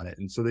time on it.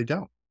 And so they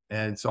don't.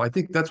 And so I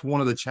think that's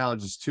one of the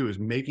challenges too, is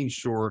making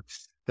sure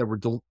that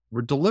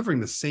we're delivering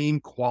the same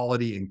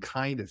quality and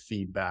kind of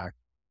feedback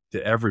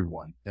to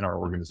everyone in our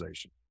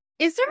organization.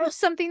 Is there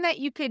something that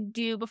you could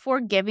do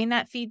before giving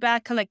that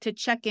feedback, like to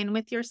check in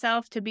with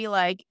yourself, to be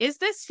like, is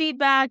this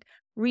feedback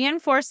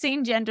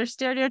reinforcing gender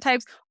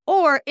stereotypes?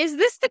 Or is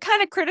this the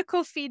kind of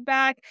critical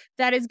feedback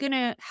that is going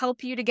to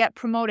help you to get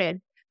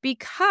promoted?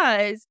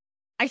 Because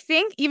I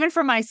think even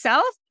for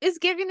myself, is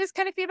giving this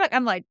kind of feedback,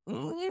 I'm like,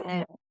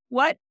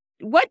 what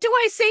do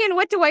I say and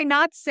what do I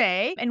not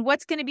say? And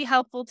what's going to be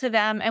helpful to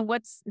them and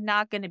what's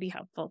not going to be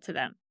helpful to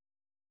them?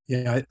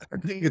 Yeah, I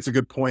think it's a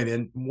good point.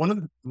 And one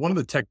of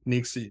the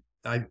techniques that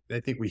I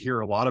think we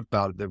hear a lot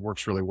about that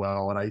works really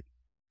well, and I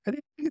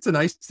think it's a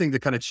nice thing to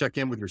kind of check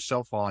in with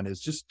yourself on,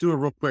 is just do a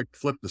real quick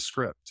flip the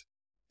script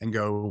and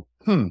go,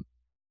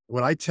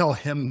 would I tell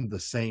him the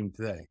same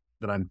thing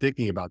that I'm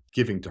thinking about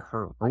giving to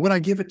her? Or would I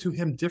give it to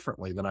him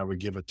differently than I would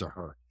give it to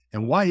her?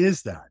 And why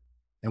is that?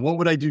 And what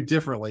would I do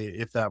differently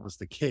if that was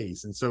the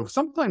case? And so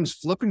sometimes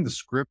flipping the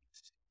script,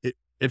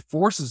 it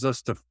forces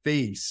us to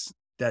face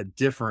that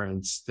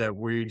difference that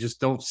we just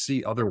don't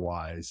see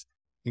otherwise,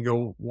 and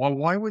go, well,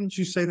 why wouldn't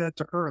you say that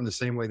to her in the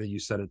same way that you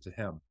said it to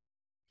him?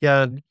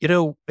 Yeah,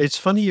 it's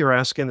funny you're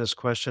asking this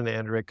question,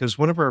 Andrea, because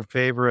one of our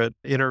favorite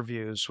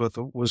interviews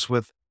was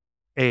with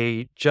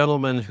a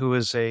gentleman who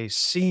is a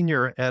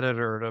senior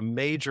editor at a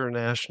major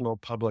national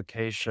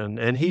publication.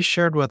 And he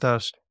shared with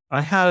us,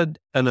 I had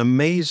an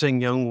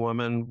amazing young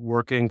woman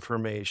working for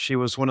me. She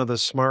was one of the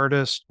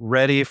smartest,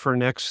 ready for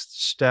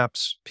next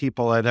steps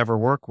people I'd ever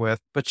worked with,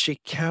 but she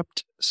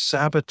kept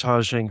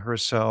sabotaging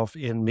herself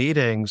in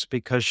meetings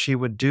because she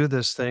would do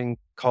this thing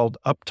called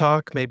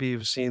uptalk. Maybe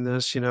you've seen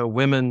this,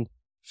 women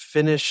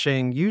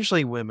finishing,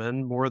 usually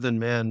women more than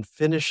men,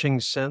 finishing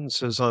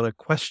sentences on a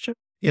question,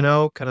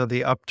 kind of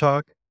the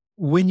uptalk.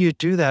 When you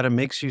do that, it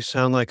makes you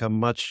sound like a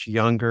much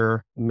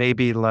younger,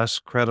 maybe less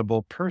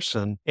credible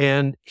person.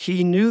 And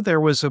he knew there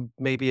was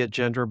maybe a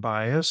gender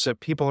bias, that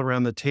people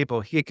around the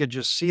table, he could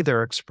just see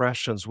their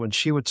expressions when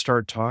she would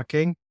start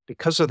talking.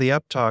 Because of the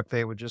uptalk,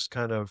 they would just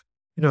kind of,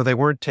 they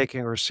weren't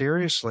taking her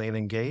seriously and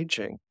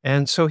engaging.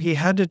 And so he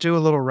had to do a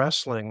little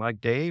wrestling,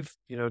 like Dave,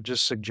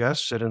 just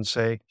suggested, and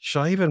say, should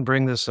I even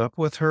bring this up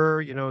with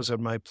her? Is it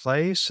my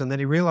place? And then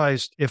he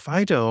realized, if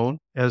I don't,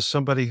 as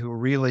somebody who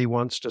really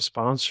wants to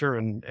sponsor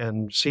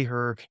and see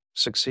her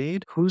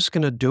succeed, who's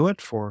going to do it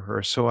for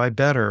her? So I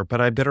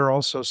better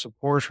also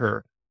support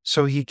her.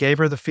 So he gave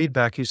her the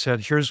feedback. He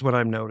said, here's what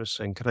I'm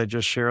noticing. Could I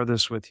just share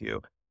this with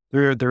you?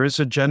 There is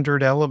a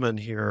gendered element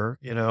here.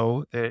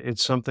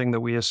 It's something that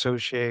we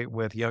associate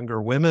with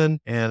younger women,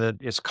 and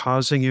it's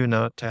causing you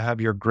not to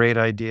have your great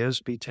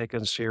ideas be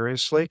taken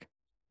seriously.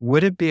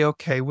 Would it be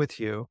okay with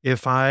you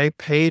if I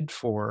paid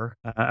for,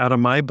 out of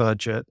my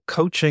budget,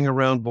 coaching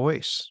around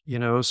voice?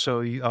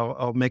 So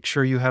I'll make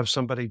sure you have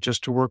somebody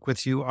just to work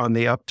with you on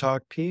the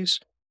uptalk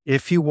piece.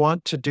 If you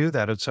want to do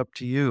that, it's up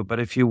to you. But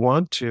if you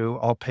want to,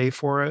 I'll pay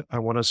for it. I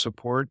want to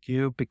support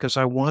you because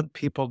I want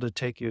people to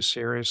take you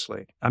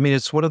seriously. I mean,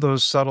 it's one of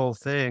those subtle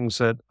things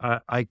that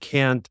I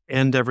can't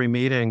end every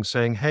meeting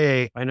saying,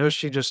 hey, I know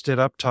she just did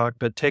uptalk,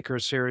 but take her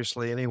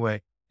seriously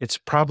anyway. it's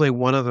probably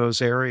one of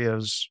those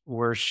areas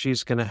where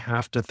she's going to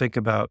have to think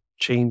about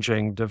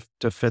changing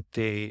to fit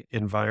the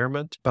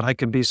environment, but I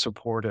can be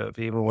supportive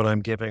even when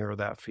I'm giving her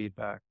that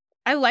feedback.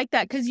 I like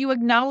that because you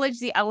acknowledge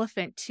the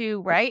elephant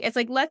too, right? It's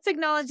like, let's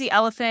acknowledge the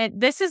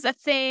elephant. This is a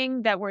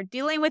thing that we're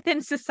dealing with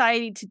in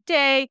society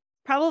today.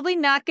 Probably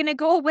not going to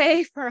go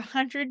away for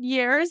 100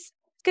 years.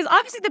 Because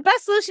obviously the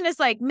best solution is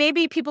like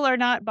maybe people are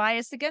not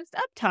biased against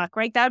uptalk,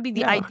 right? That would be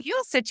the Yeah.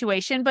 ideal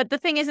situation. But the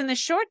thing is, in the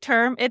short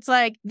term, it's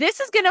like this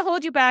is going to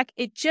hold you back.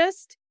 It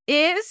just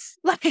is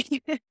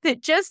like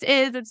it just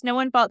is. It's no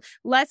one's fault.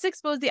 Let's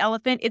expose the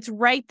elephant. It's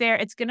right there.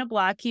 It's going to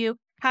block you.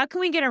 How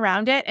can we get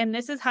around it? And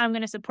this is how I'm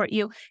going to support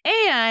you.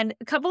 And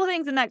a couple of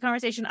things in that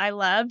conversation I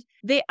loved.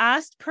 They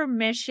asked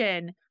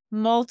permission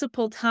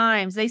multiple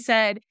times. They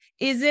said,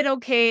 is it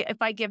okay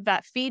if I give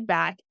that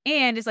feedback?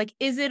 And it's like,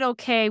 is it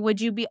okay? Would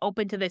you be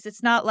open to this?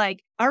 It's not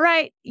like, all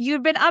right,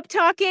 you've been up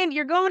talking,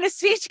 you're going to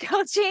speech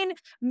coaching,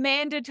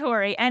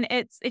 mandatory. And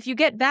it's, if you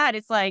get that,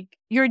 it's like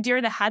you're a deer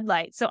in the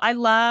headlights. So I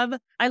love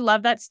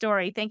that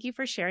story. Thank you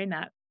for sharing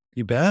that.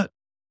 You bet.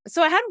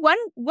 So I had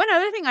one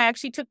other thing I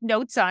actually took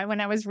notes on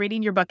when I was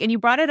reading your book, and you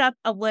brought it up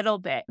a little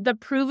bit, the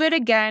prove it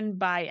again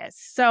bias.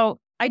 So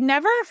I'd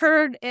never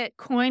heard it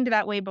coined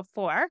that way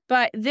before,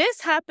 but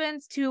this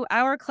happens to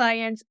our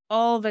clients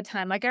all the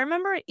time. Like I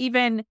remember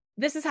even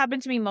this has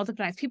happened to me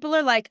multiple times. People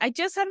are like, I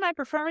just had my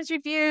performance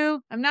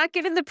review. I'm not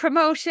getting the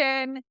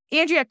promotion.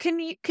 Andrea,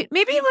 maybe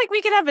like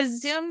we could have a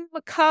Zoom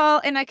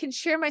call and I can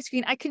share my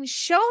screen. I can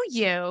show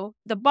you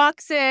the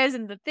boxes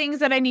and the things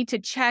that I need to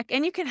check.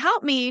 And you can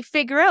help me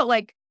figure out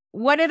like,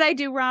 what did I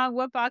do wrong?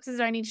 What boxes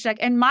do I need to check?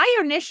 And my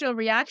initial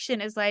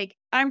reaction is like,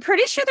 I'm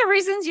pretty sure the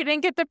reasons you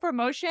didn't get the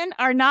promotion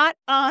are not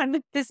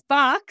on this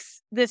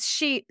box, this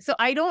sheet. So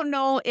I don't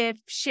know if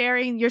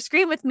sharing your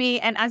screen with me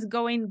and us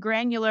going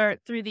granular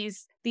through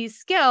these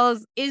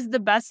skills is the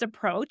best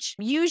approach.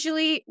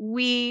 Usually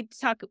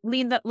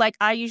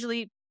I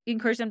usually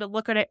encourage them to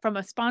look at it from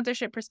a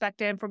sponsorship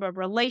perspective, from a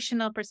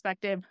relational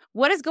perspective.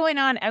 What is going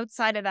on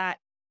outside of that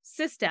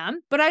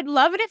system? But I'd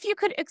love it if you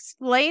could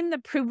explain the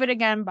prove it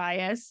again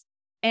bias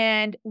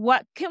and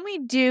what can we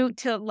do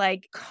to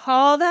like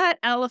call that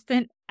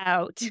elephant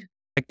out.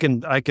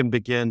 I can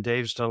begin.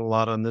 Dave's done a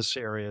lot on this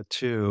area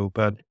too,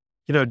 but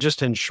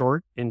just in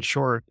short,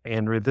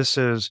 Andrew, this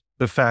is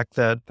the fact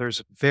that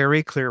there's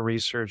very clear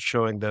research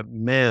showing that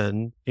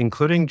men,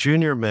 including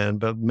junior men,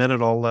 but men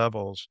at all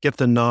levels, get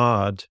the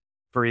nod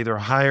for either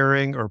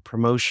hiring or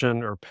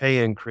promotion or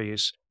pay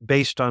increase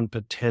based on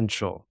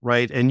potential,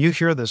 right? And you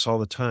hear this all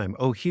the time.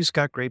 Oh, he's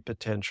got great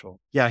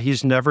potential. Yeah,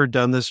 he's never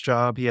done this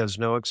job. He has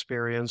no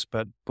experience,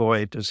 but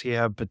boy, does he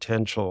have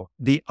potential.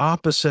 The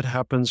opposite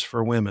happens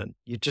for women.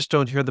 You just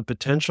don't hear the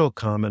potential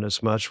comment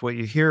as much. What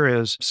you hear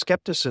is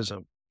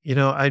skepticism.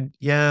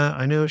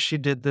 I know she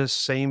did this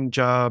same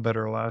job at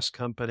her last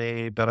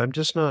company, but I'm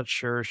just not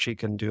sure she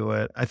can do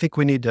it. I think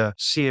we need to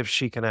see if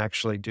she can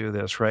actually do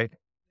this, right?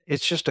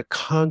 It's just a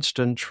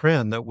constant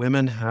trend that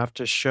women have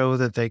to show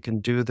that they can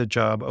do the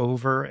job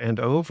over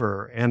and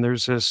over. And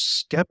there's this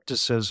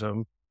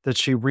skepticism that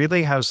she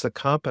really has the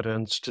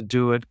competence to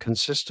do it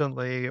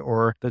consistently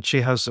or that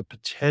she has the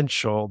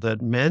potential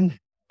that men have.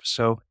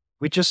 So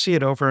we just see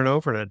it over and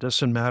over, and it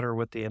doesn't matter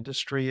what the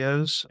industry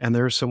is. And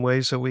there are some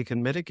ways that we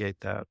can mitigate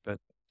that. But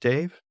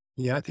Dave?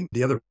 Yeah, I think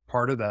the other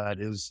part of that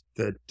is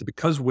that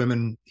because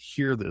women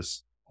hear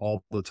this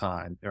all the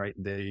time, right?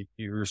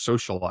 You're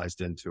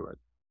socialized into it.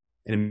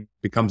 And it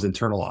becomes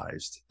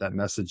internalized, that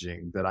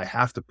messaging that I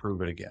have to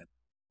prove it again.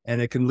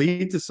 And it can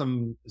lead to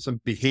some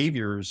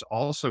behaviors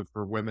also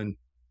for women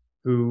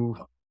who,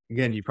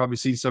 again, you probably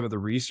see some of the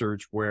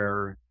research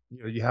where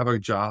you have a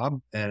job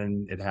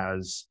and it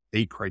has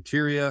 8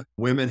 criteria.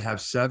 Women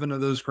have 7 of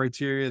those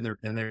criteria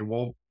and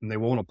they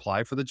won't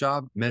apply for the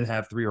job. Men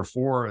have 3 or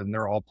 4 and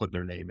they're all putting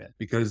their name in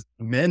because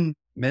men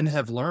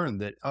have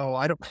learned that, oh,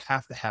 I don't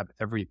have to have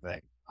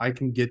everything. I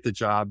can get the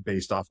job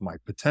based off my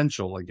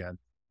potential again.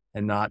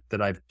 And not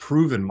that I've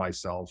proven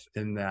myself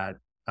in that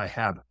I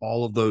have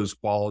all of those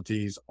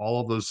qualities,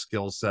 all of those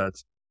skill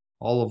sets,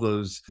 all of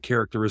those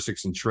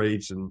characteristics and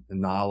traits and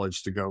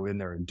knowledge to go in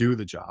there and do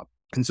the job.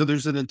 And so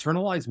there's an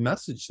internalized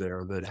message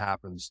there that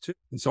happens too.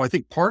 And so I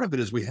think part of it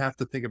is we have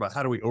to think about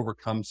how do we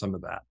overcome some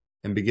of that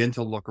and begin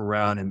to look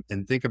around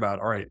and think about,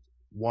 all right,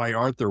 why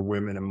aren't there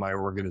women in my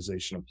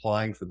organization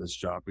applying for this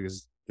job?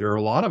 Because there are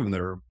a lot of them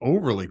that are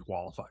overly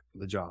qualified for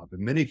the job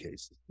in many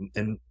cases,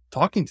 and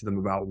talking to them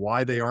about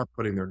why they aren't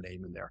putting their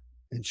name in there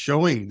and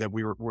showing that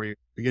we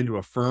begin to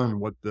affirm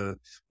what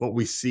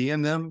we see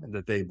in them and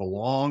that they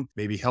belong,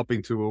 maybe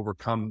helping to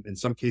overcome, in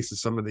some cases,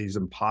 some of these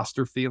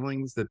imposter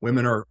feelings that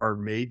women are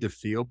made to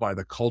feel by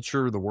the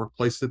culture, the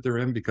workplace that they're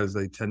in, because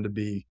they tend to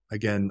be,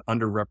 again,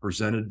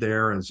 underrepresented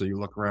there. And so you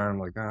look around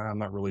like, I'm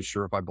not really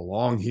sure if I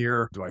belong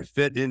here. Do I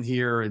fit in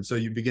here? And so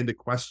you begin to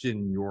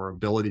question your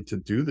ability to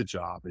do the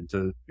job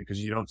because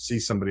you don't see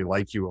somebody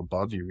like you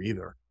above you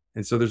either.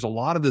 And so there's a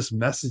lot of this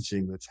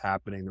messaging that's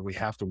happening that we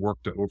have to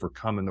work to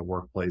overcome in the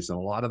workplace. And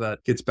a lot of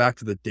that gets back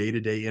to the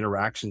day-to-day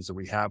interactions that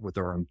we have with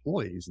our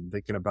employees and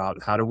thinking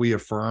about how do we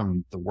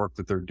affirm the work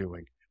that they're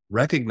doing?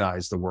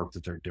 recognize the work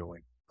that they're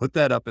doing, put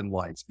that up in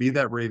lights, be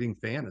that raving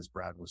fan, as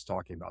Brad was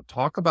talking about,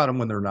 talk about them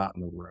when they're not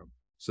in the room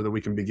so that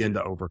we can begin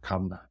to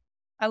overcome that.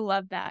 I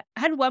love that. I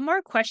had one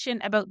more question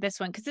about this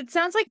one because it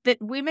sounds like that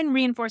women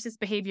reinforces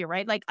behavior,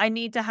 right? Like I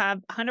need to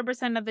have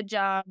 100% of the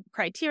job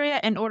criteria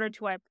in order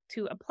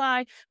to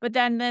apply, but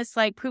then this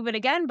like prove it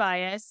again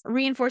bias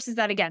reinforces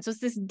that again. So it's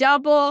this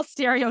double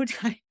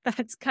stereotype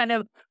that's kind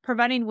of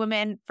preventing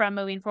women from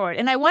moving forward.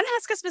 And I want to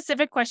ask a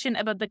specific question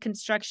about the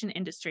construction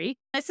industry.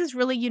 This is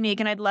really unique,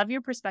 and I'd love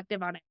your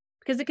perspective on it.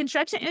 Because the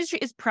construction industry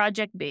is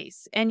project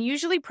based, and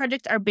usually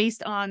projects are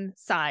based on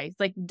size,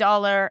 like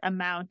dollar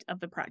amount of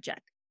the project.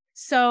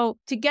 So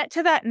to get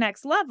to that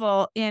next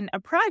level in a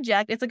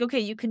project, it's like, okay,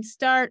 you can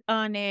start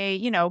on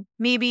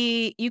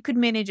maybe you could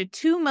manage a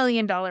 $2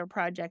 million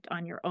project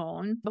on your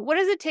own. But what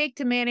does it take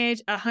to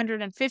manage a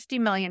 $150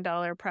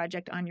 million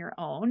project on your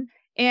own?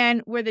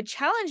 And where the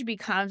challenge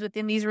becomes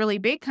within these really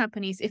big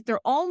companies, if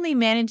they're only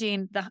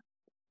managing the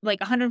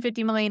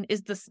 150 million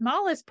is the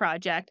smallest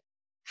project,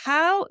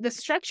 how the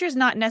structure is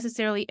not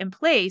necessarily in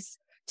place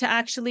to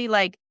actually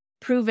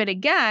prove it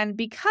again,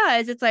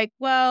 because it's like,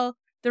 well,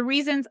 the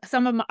reasons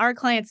some of our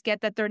clients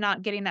get that they're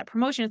not getting that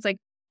promotion, it's like,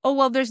 oh,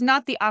 well, there's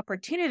not the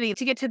opportunity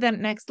to get to the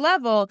next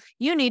level.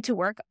 You need to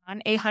work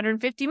on a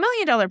 $150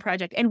 million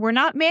project. And we're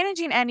not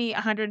managing any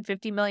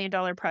 $150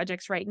 million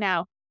projects right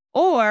now.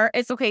 Or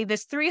it's okay,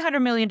 this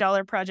 $300 million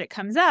project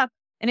comes up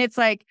and it's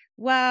like,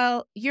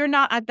 well, you're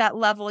not at that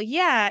level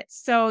yet.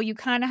 So you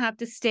kind of have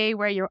to stay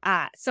where you're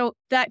at. So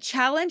that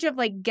challenge of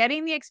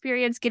getting the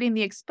experience, getting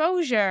the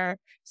exposure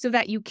so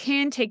that you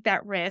can take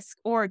that risk,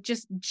 or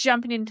just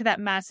jumping into that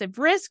massive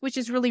risk, which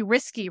is really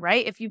risky,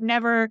 right? If you've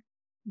never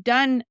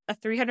done a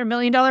 $300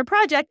 million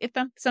project, if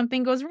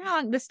something goes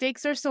wrong, the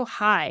stakes are so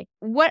high.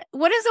 What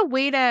is a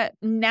way to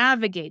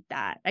navigate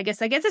that? I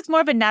guess it's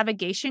more of a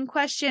navigation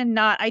question,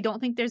 I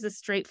don't think there's a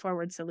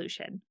straightforward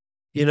solution.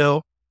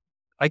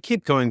 I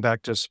keep going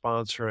back to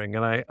sponsoring,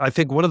 and I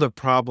think one of the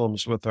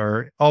problems with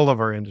all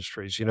of our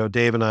industries,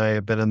 Dave and I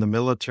have been in the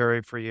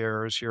military for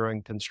years, you're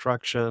in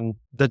construction.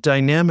 The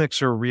dynamics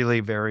are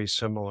really very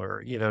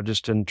similar,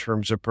 just in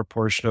terms of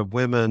proportion of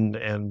women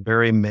and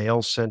very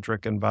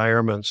male-centric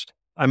environments.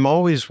 I'm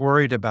always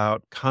worried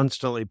about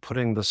constantly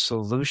putting the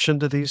solution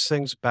to these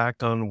things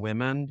back on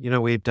women.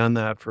 We've done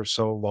that for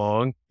so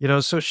long.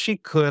 So she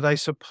could, I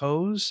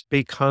suppose,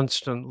 be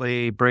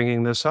constantly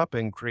bringing this up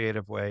in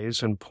creative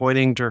ways and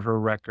pointing to her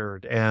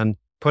record and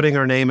putting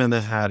her name in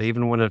the hat,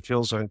 even when it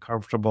feels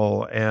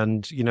uncomfortable,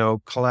 and,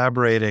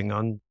 collaborating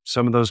on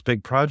some of those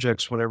big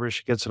projects whenever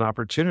she gets an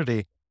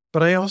opportunity.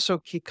 But I also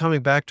keep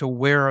coming back to,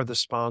 where are the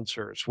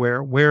sponsors?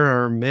 Where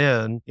are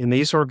men in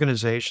these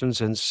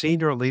organizations in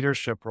senior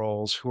leadership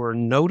roles who are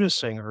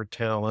noticing her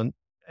talent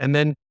and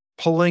then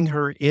pulling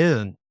her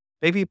in?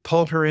 Maybe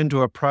pull her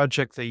into a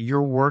project that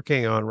you're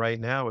working on right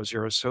now as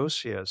your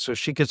associate, so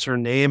she gets her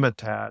name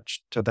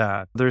attached to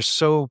that. There's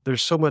so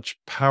much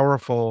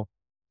powerful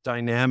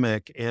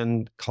dynamic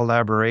in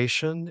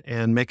collaboration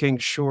and making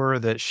sure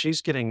that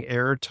she's getting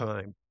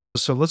airtime.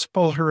 So let's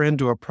pull her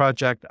into a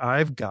project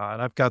I've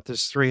got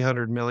this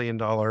 $300 million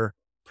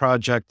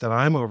project that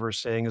I'm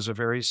overseeing as a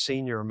very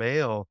senior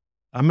male.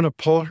 I'm going to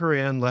pull her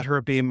in, let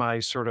her be my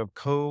sort of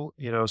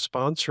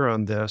sponsor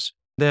on this.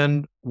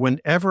 Then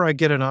whenever I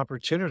get an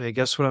opportunity,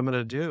 guess what I'm going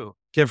to do?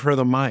 Give her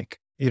the mic.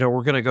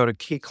 We're going to go to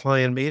key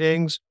client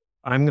meetings.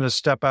 I'm going to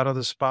step out of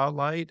the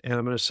spotlight and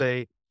I'm going to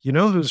say,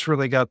 who's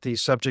really got the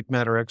subject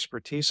matter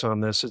expertise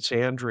on this? It's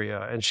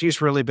Andrea. And she's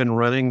really been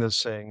running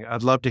this thing.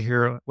 I'd love to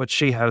hear what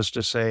she has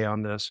to say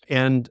on this.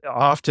 And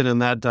often in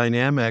that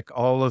dynamic,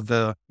 all of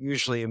the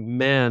usually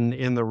men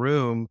in the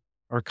room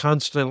are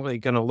constantly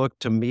going to look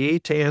to me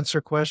to answer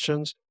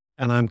questions.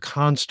 And I'm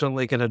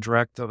constantly going to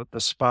direct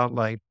the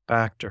spotlight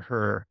back to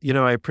her.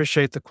 I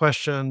appreciate the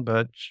question,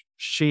 but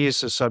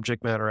she's a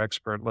subject matter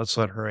expert. Let's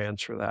let her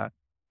answer that.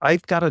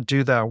 I've got to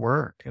do that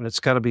work, and it's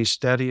got to be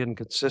steady and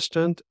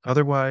consistent.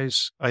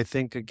 Otherwise, I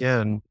think,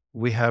 again,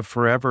 we have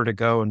forever to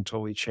go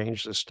until we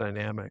change this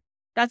dynamic.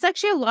 That's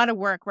actually a lot of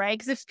work, right?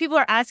 Because if people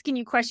are asking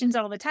you questions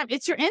all the time,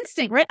 it's your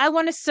instinct, right? I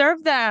want to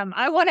serve them.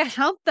 I want to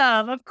help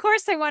them. Of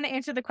course, I want to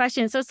answer the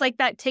question. So it's like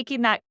that,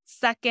 taking that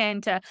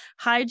second to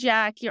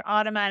hijack your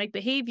automatic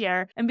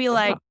behavior and be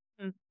like,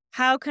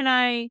 how can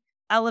I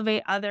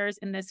elevate others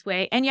in this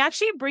way? And you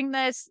actually bring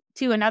this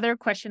to another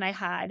question I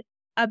had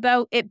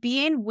about it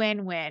being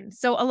win-win.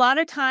 So a lot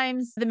of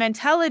times the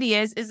mentality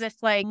is if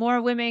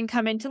more women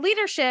come into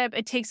leadership,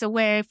 it takes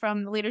away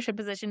from the leadership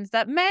positions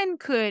that men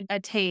could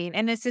attain.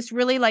 And it's this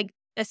really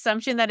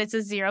assumption that it's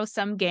a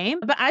zero-sum game.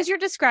 But as you're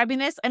describing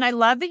this, and I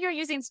love that you're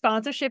using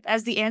sponsorship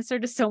as the answer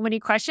to so many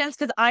questions,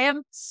 because I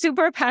am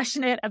super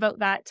passionate about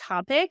that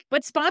topic.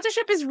 But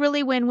sponsorship is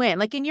really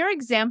win-win. In your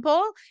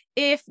example,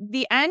 if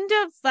the end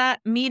of that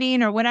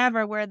meeting or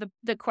whatever, where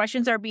the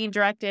questions are being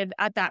directed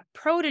at that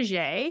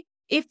protege,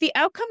 if the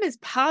outcome is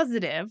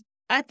positive,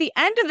 at the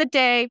end of the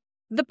day,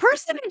 the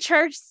person in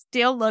charge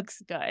still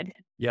looks good.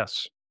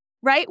 Yes.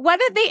 Right?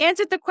 Whether they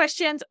answered the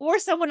questions or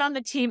someone on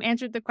the team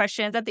answered the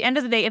questions, at the end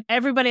of the day, if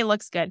everybody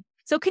looks good.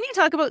 So can you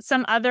talk about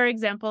some other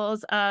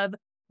examples of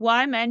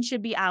why men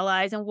should be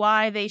allies and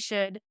why they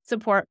should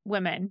support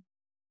women?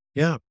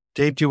 Yeah.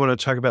 Dave, do you want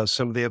to talk about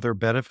some of the other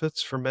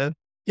benefits for men?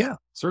 Yeah,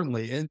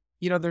 certainly. And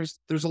there's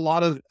a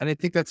lot of, and I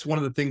think that's one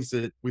of the things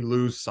that we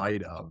lose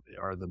sight of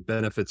are the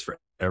benefits for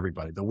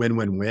everybody. The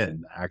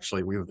win-win-win.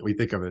 Actually, we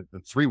think of it the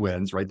three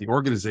wins, right? The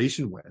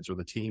organization wins or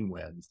the team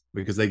wins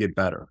because they get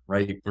better,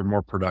 right? They're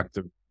more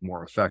productive,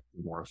 more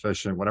effective, more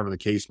efficient, whatever the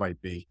case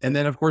might be. And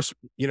then of course,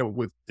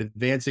 with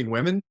advancing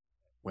women,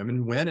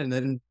 women win, and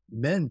then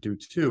men do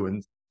too.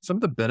 And some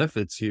of the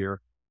benefits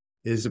here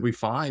is that we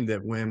find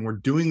that when we're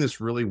doing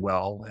this really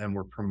well and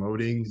we're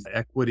promoting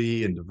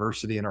equity and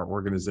diversity in our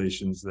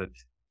organizations, that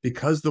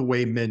because the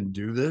way men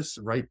do this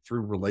right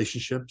through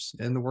relationships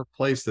in the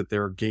workplace, that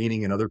they're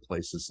gaining in other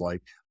places,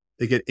 like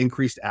they get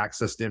increased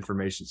access to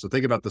information. So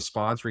think about the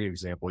sponsoring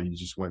example you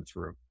just went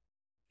through.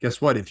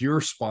 Guess what? If you're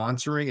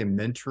sponsoring and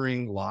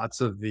mentoring lots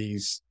of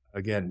these,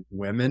 again,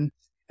 women,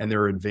 and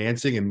they're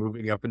advancing and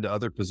moving up into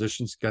other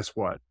positions, guess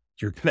what?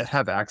 You're going to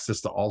have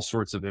access to all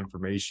sorts of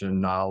information,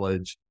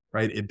 knowledge,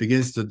 right? It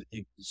begins to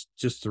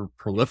just to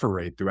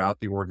proliferate throughout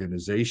the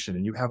organization.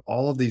 And you have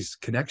all of these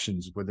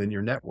connections within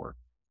your network,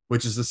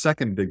 which is the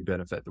second big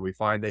benefit that we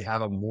find. They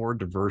have a more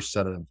diverse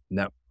set of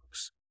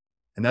networks.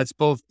 And that's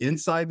both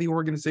inside the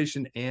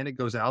organization and it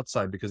goes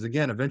outside, because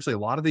again, eventually a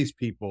lot of these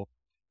people,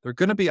 they're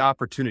going to be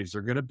opportunities.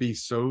 They're going to be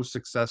so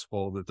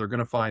successful that they're going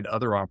to find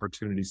other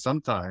opportunities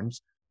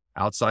sometimes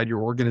outside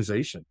your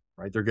organization,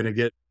 right? They're going to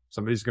get,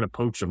 somebody's going to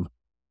poach them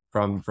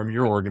from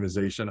your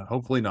organization.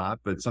 Hopefully not,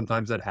 but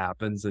sometimes that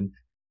happens. And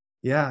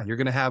yeah, you're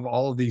going to have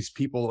all of these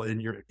people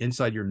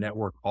inside your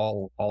network,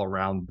 all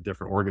around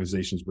different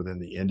organizations within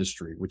the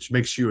industry, which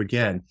makes you,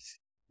 again,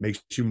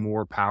 makes you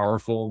more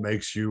powerful,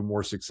 makes you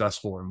more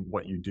successful in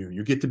what you do.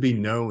 You get to be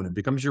known. It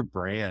becomes your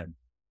brand.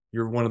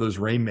 You're one of those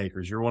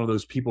rainmakers. You're one of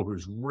those people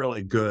who's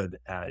really good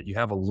at it. You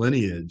have a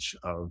lineage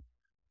of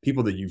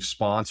people that you've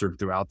sponsored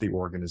throughout the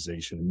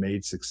organization and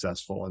made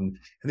successful, and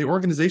the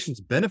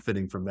organization's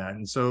benefiting from that.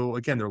 And so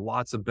again, there are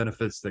lots of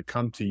benefits that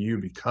come to you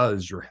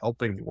because you're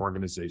helping the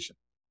organization.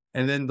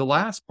 And then the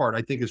last part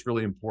I think is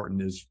really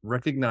important is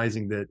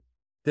recognizing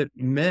that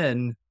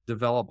men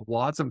develop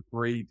lots of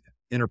great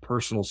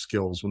interpersonal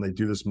skills when they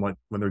do this when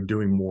they're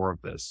doing more of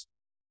this.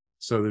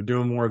 So they're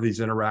doing more of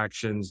these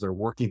interactions, they're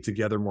working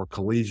together more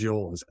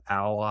collegial as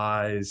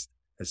allies,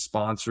 as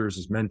sponsors,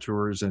 as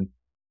mentors. And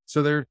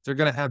so they're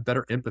going to have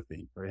better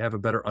empathy. They have a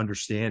better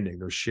understanding.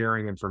 They're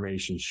sharing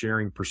information,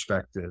 sharing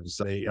perspectives.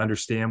 They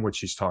understand what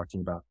she's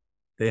talking about.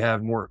 They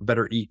have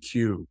better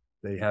EQ.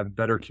 They have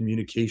better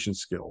communication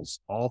skills,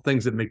 all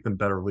things that make them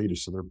better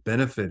leaders. So they're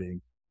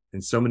benefiting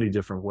in so many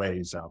different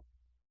ways out.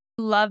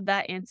 Love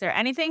that answer.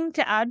 Anything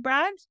to add,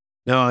 Brad?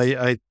 No,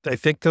 I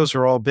think those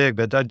are all big,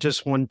 but I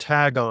just one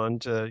tag on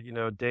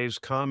to, Dave's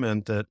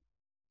comment that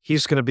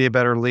he's going to be a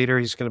better leader.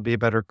 He's going to be a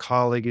better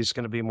colleague. He's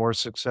going to be more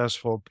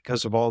successful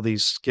because of all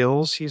these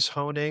skills he's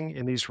honing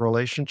in these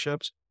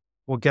relationships.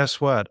 Well,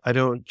 guess what? I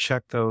don't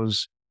check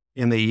those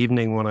in the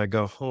evening when I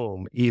go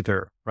home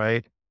either,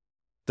 right?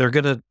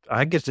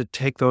 I get to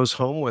take those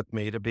home with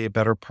me to be a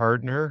better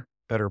partner,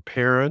 better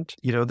parent.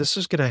 This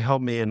is going to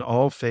help me in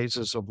all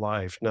phases of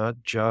life, not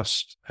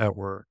just at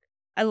work.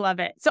 I love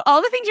it. So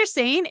all the things you're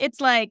saying,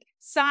 it's like,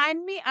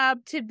 sign me up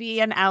to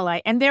be an ally.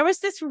 And there was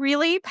this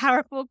really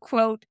powerful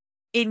quote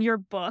in your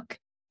book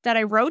that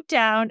I wrote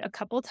down a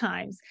couple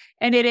times.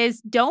 And it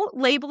is, don't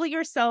label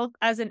yourself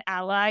as an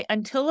ally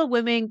until a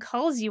woman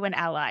calls you an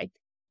ally.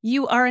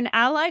 You are an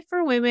ally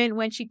for women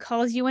when she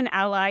calls you an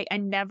ally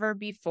and never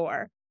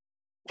before.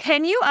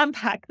 Can you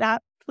unpack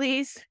that,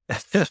 please?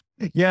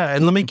 Yeah.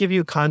 And let me give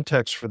you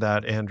context for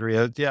that,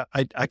 Andrea. Yeah,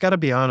 I got to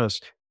be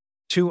honest.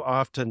 Too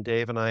often,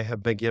 Dave and I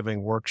have been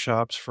giving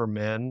workshops for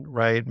men,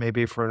 right?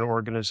 Maybe for an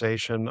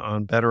organization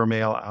on better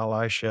male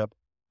allyship.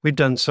 We've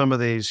done some of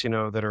these,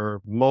 that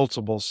are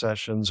multiple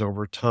sessions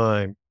over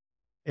time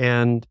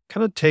and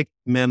kind of take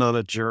men on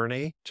a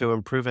journey to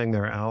improving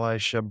their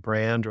allyship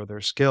brand or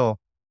their skill.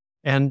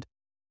 And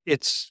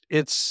it's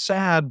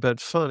sad but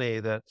funny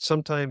that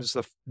sometimes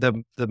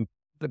the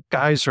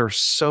guys are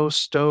so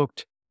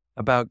stoked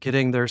about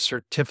getting their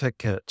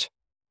certificate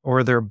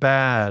or their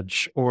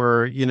badge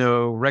or,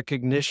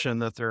 recognition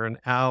that they're an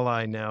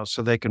ally now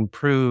so they can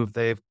prove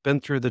they've been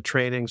through the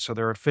training so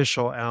they're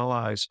official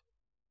allies.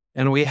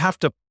 And we have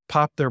to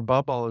pop their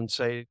bubble and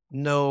say,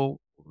 no,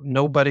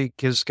 nobody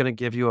is going to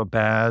give you a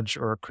badge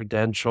or a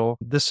credential.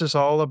 This is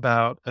all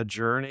about a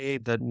journey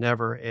that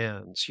never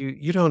ends.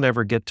 You don't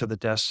ever get to the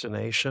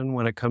destination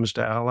when it comes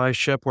to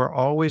allyship. We're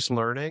always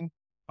learning,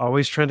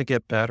 always trying to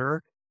get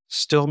better,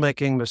 still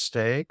making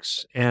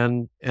mistakes.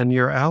 And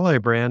your ally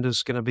brand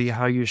is going to be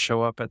how you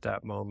show up at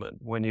that moment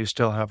when you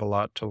still have a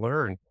lot to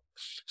learn.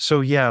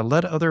 So yeah,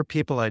 let other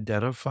people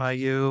identify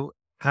you.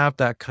 Have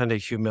that kind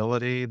of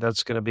humility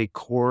that's going to be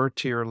core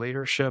to your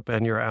leadership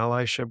and your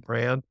allyship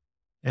brand.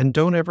 And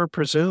don't ever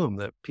presume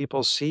that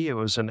people see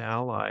you as an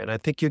ally. And I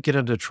think you get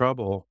into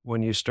trouble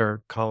when you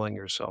start calling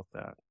yourself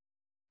that.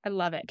 I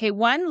love it. Okay,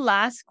 one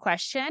last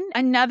question.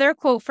 Another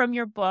quote from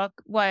your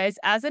book was,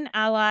 as an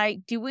ally,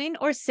 doing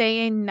or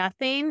saying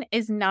nothing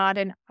is not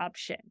an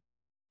option.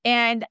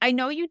 And I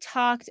know you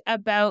talked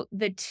about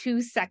the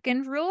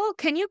 2-second rule.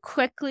 Can you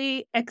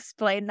quickly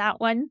explain that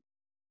one?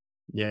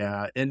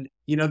 Yeah. And,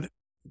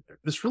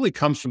 this really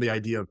comes from the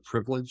idea of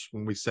privilege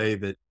when we say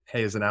that,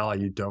 hey, as an ally,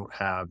 you don't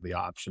have the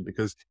option.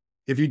 Because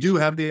if you do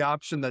have the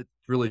option, that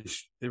really,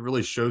 it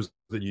really shows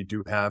that you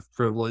do have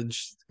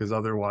privilege, because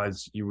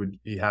otherwise you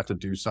have to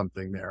do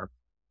something there.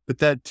 But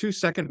that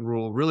 2-second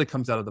rule really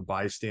comes out of the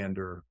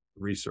bystander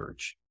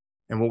research.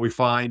 And what we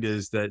find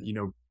is that,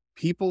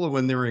 people,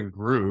 when they're in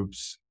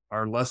groups,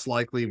 are less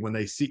likely when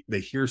they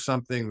hear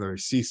something or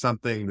see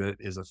something that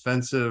is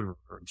offensive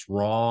or it's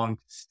wrong.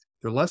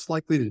 They're less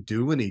likely to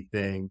do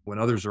anything when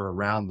others are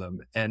around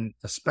them, and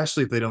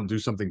especially if they don't do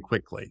something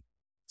quickly.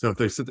 So if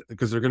they sit,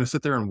 because they're going to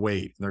sit there and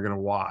wait, and they're going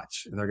to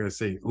watch, and they're going to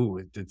say,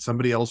 "Ooh, did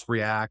somebody else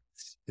react?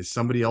 Is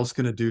somebody else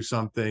going to do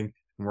something?"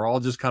 And we're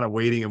all just kind of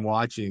waiting and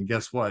watching. And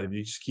guess what? If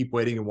you just keep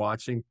waiting and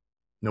watching,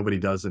 nobody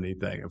does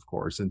anything, of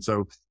course. And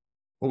so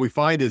what we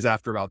find is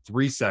after about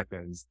 3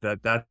 seconds,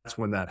 that's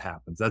when that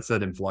happens. That's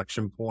that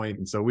inflection point.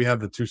 And so we have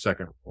the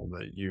 2-second rule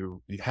that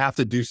you have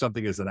to do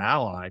something as an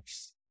ally.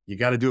 You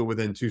got to do it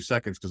within 2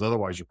 seconds, because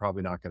otherwise you're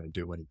probably not going to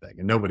do anything,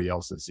 and nobody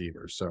else is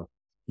either. So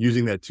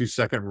using that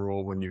 2-second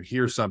rule when you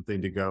hear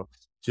something, to go,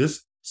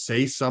 just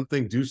say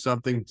something, do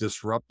something,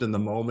 disrupt in the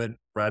moment.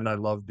 Brad and I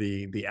love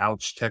the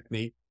ouch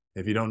technique.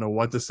 If you don't know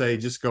what to say,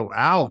 just go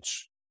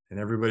ouch. And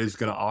everybody's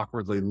going to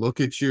awkwardly look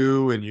at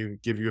you, and you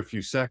give you a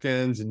few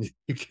seconds, and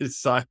you can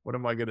decide, what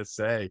am I going to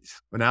say?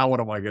 But now what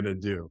am I going to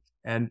do?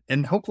 And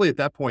hopefully at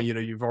that point,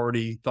 you've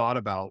already thought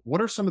about what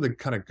are some of the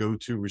kind of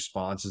go-to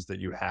responses that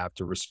you have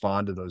to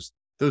respond to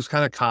those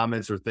kind of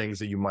comments or things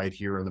that you might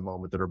hear in the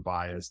moment that are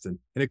biased. And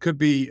it could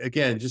be,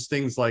 again, just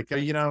things like,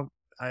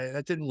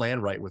 that didn't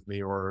land right with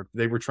me, or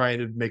they were trying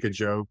to make a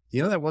joke.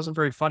 That wasn't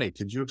very funny.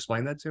 Could you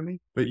explain that to me?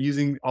 But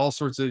using all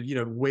sorts of,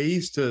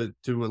 ways to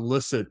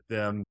elicit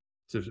them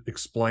to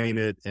explain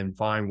it and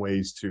find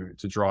ways to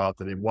draw out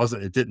that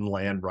it didn't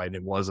land right.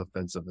 It was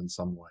offensive in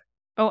some way.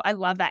 Oh, I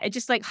love that. It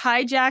just like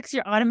hijacks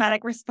your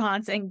automatic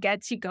response and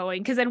gets you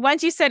going. Because then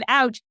once you said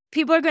ouch,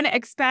 people are going to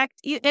expect,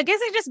 I guess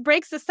it just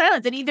breaks the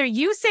silence. And either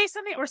you say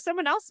something or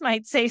someone else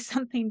might say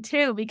something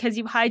too, because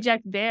you've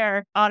hijacked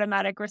their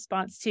automatic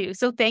response too.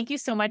 So thank you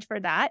so much for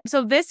that.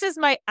 So this is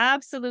my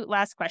absolute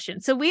last question.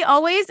 So we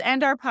always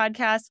end our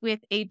podcast with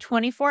a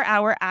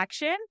 24-hour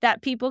action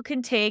that people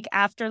can take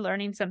after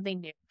learning something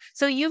new.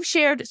 So you've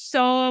shared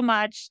so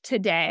much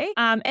today,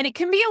 and it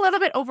can be a little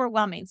bit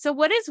overwhelming. So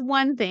what is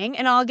one thing,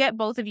 and I'll get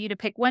both of you to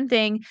pick one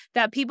thing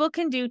that people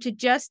can do to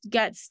just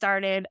get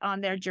started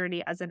on their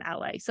journey as an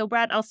ally? So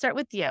Brad, I'll start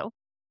with you.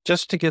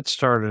 Just to get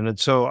started. And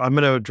so I'm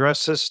going to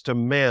address this to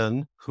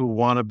men who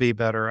want to be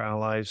better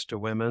allies to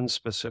women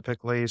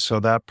specifically. So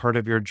that part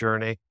of your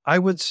journey, I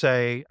would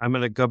say, I'm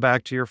going to go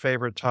back to your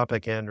favorite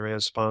topic, Andrea,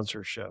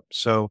 sponsorship.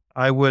 So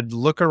I would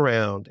look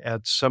around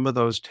at some of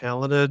those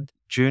talented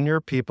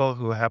junior people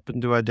who happen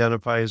to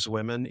identify as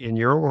women in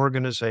your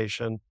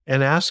organization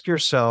and ask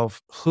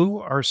yourself, who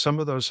are some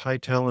of those high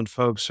talent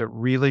folks that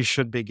really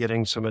should be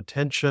getting some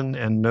attention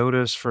and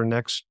notice for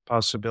next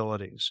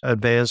possibilities,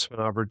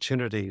 advancement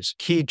opportunities,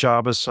 key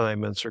job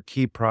assignments, or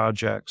key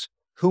projects?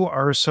 Who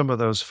are some of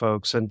those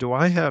folks? And do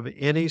I have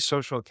any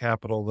social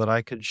capital that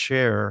I could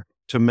share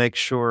to make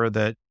sure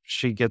that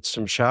she gets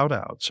some shout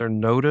outs or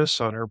notice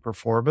on her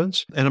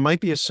performance? And it might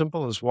be as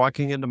simple as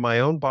walking into my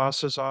own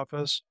boss's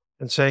office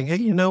and saying, hey,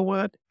 you know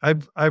what?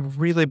 I've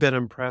really been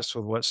impressed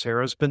with what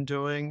Sarah's been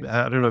doing.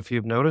 I don't know if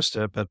you've noticed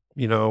it, but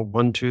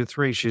 1, 2,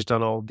 3, she's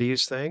done all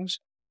these things.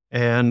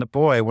 And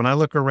boy, when I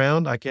look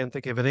around, I can't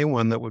think of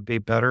anyone that would be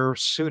better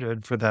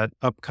suited for that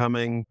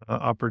upcoming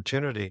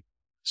opportunity.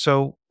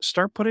 So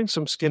start putting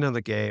some skin in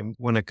the game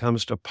when it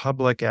comes to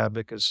public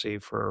advocacy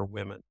for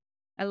women.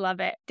 I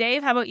love it.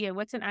 Dave, how about you?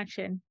 What's an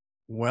action?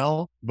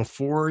 Well,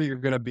 before you're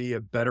going to be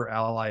a better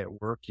ally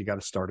at work, you got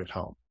to start at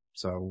home.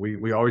 So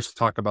we always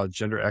talk about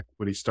gender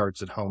equity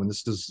starts at home, and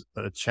this is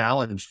a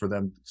challenge for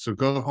them. So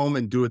go home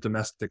and do a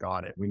domestic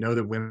audit. We know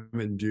that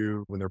women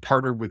do when they're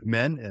partnered with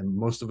men, and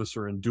most of us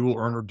are in dual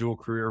earner, dual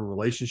career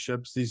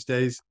relationships these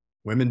days.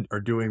 Women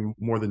are doing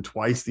more than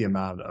twice the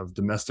amount of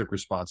domestic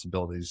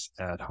responsibilities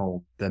at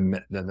home than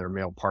their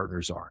male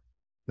partners are.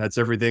 That's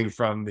everything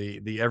from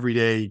the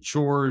everyday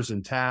chores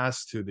and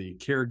tasks to the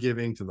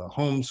caregiving, to the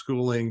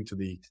homeschooling, to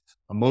the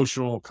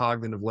emotional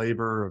cognitive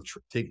labor of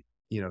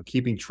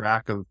keeping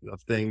track of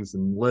things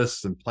and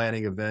lists and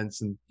planning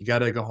events. And you got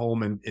to go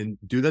home and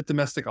do that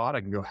domestic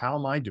audit and go, how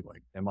am I doing?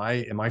 Am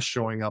I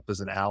showing up as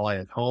an ally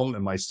at home?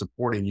 Am I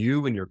supporting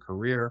you in your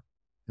career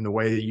in the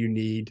way that you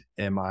need?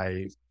 Am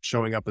I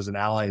showing up as an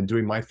ally and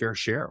doing my fair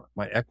share,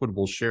 my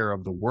equitable share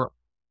of the work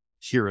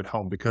here at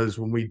home? Because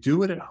when we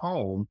do it at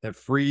home, that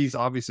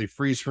obviously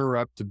frees her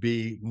up to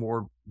be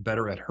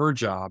better at her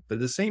job. But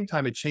at the same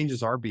time, it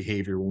changes our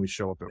behavior when we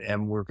show up,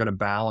 and we're going to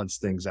balance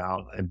things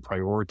out and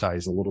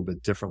prioritize a little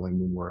bit differently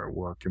when we're at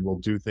work. And we'll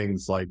do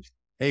things like,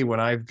 hey,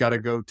 when I've got to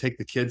go take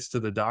the kids to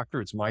the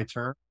doctor, it's my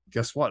turn.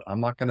 Guess what? I'm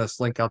not going to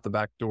slink out the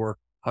back door,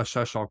 hush,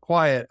 hush, all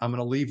quiet. I'm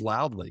going to leave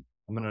loudly.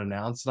 I'm going to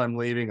announce that I'm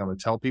leaving. I'm going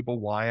to tell people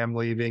why I'm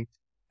leaving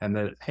and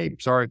that, hey,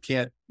 sorry, I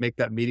can't make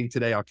that meeting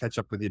today. I'll catch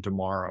up with you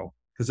tomorrow.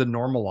 Because it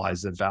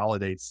normalizes, it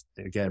validates,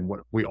 again, what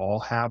we all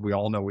have. We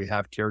all know we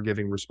have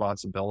caregiving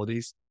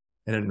responsibilities,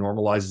 and it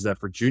normalizes that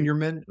for junior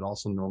men. It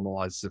also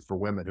normalizes it for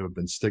women who have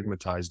been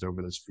stigmatized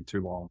over this for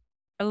too long.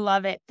 I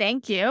love it.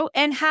 Thank you.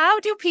 And how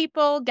do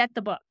people get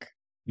the book?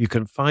 You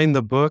can find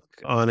the book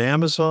on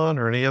Amazon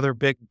or any other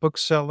big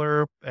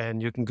bookseller,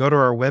 and you can go to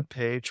our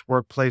webpage,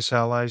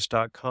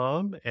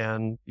 workplaceallies.com,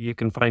 and you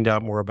can find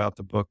out more about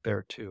the book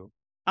there too.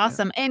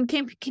 Awesome. And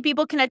can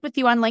people connect with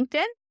you on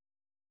LinkedIn?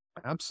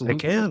 Absolutely.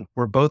 They can.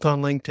 We're both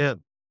on LinkedIn.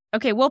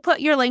 Okay, we'll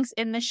put your links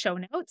in the show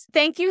notes.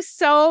 Thank you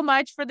so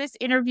much for this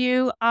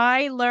interview.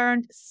 I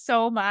learned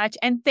so much.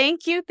 And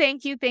thank you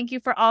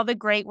for all the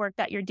great work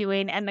that you're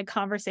doing and the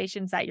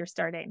conversations that you're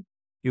starting.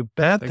 You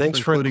bet. Thanks Thanks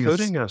for for including us.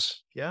 including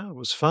us. Yeah, it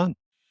was fun.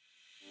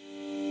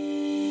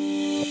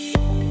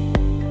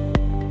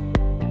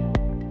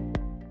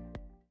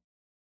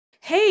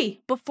 Hey,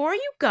 before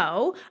you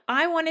go,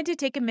 I wanted to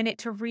take a minute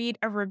to read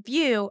a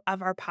review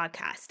of our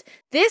podcast.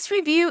 This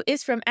review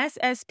is from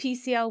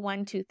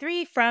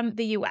SSPCL123 from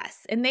the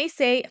US, and they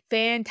say,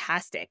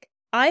 fantastic.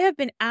 I have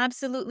been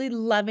absolutely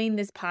loving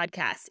this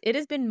podcast. It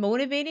has been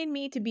motivating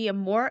me to be a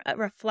more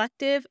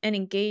reflective and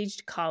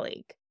engaged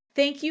colleague.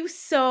 Thank you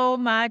so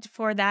much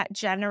for that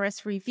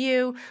generous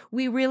review.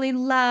 We really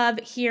love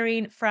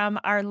hearing from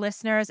our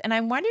listeners. And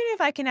I'm wondering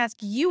if I can ask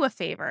you a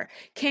favor.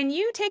 Can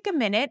you take a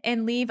minute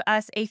and leave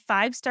us a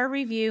 5-star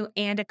review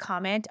and a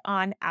comment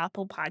on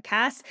Apple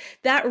Podcasts?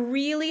 That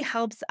really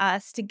helps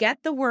us to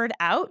get the word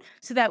out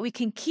so that we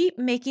can keep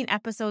making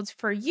episodes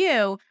for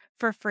you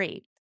for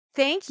free.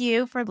 Thank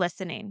you for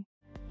listening.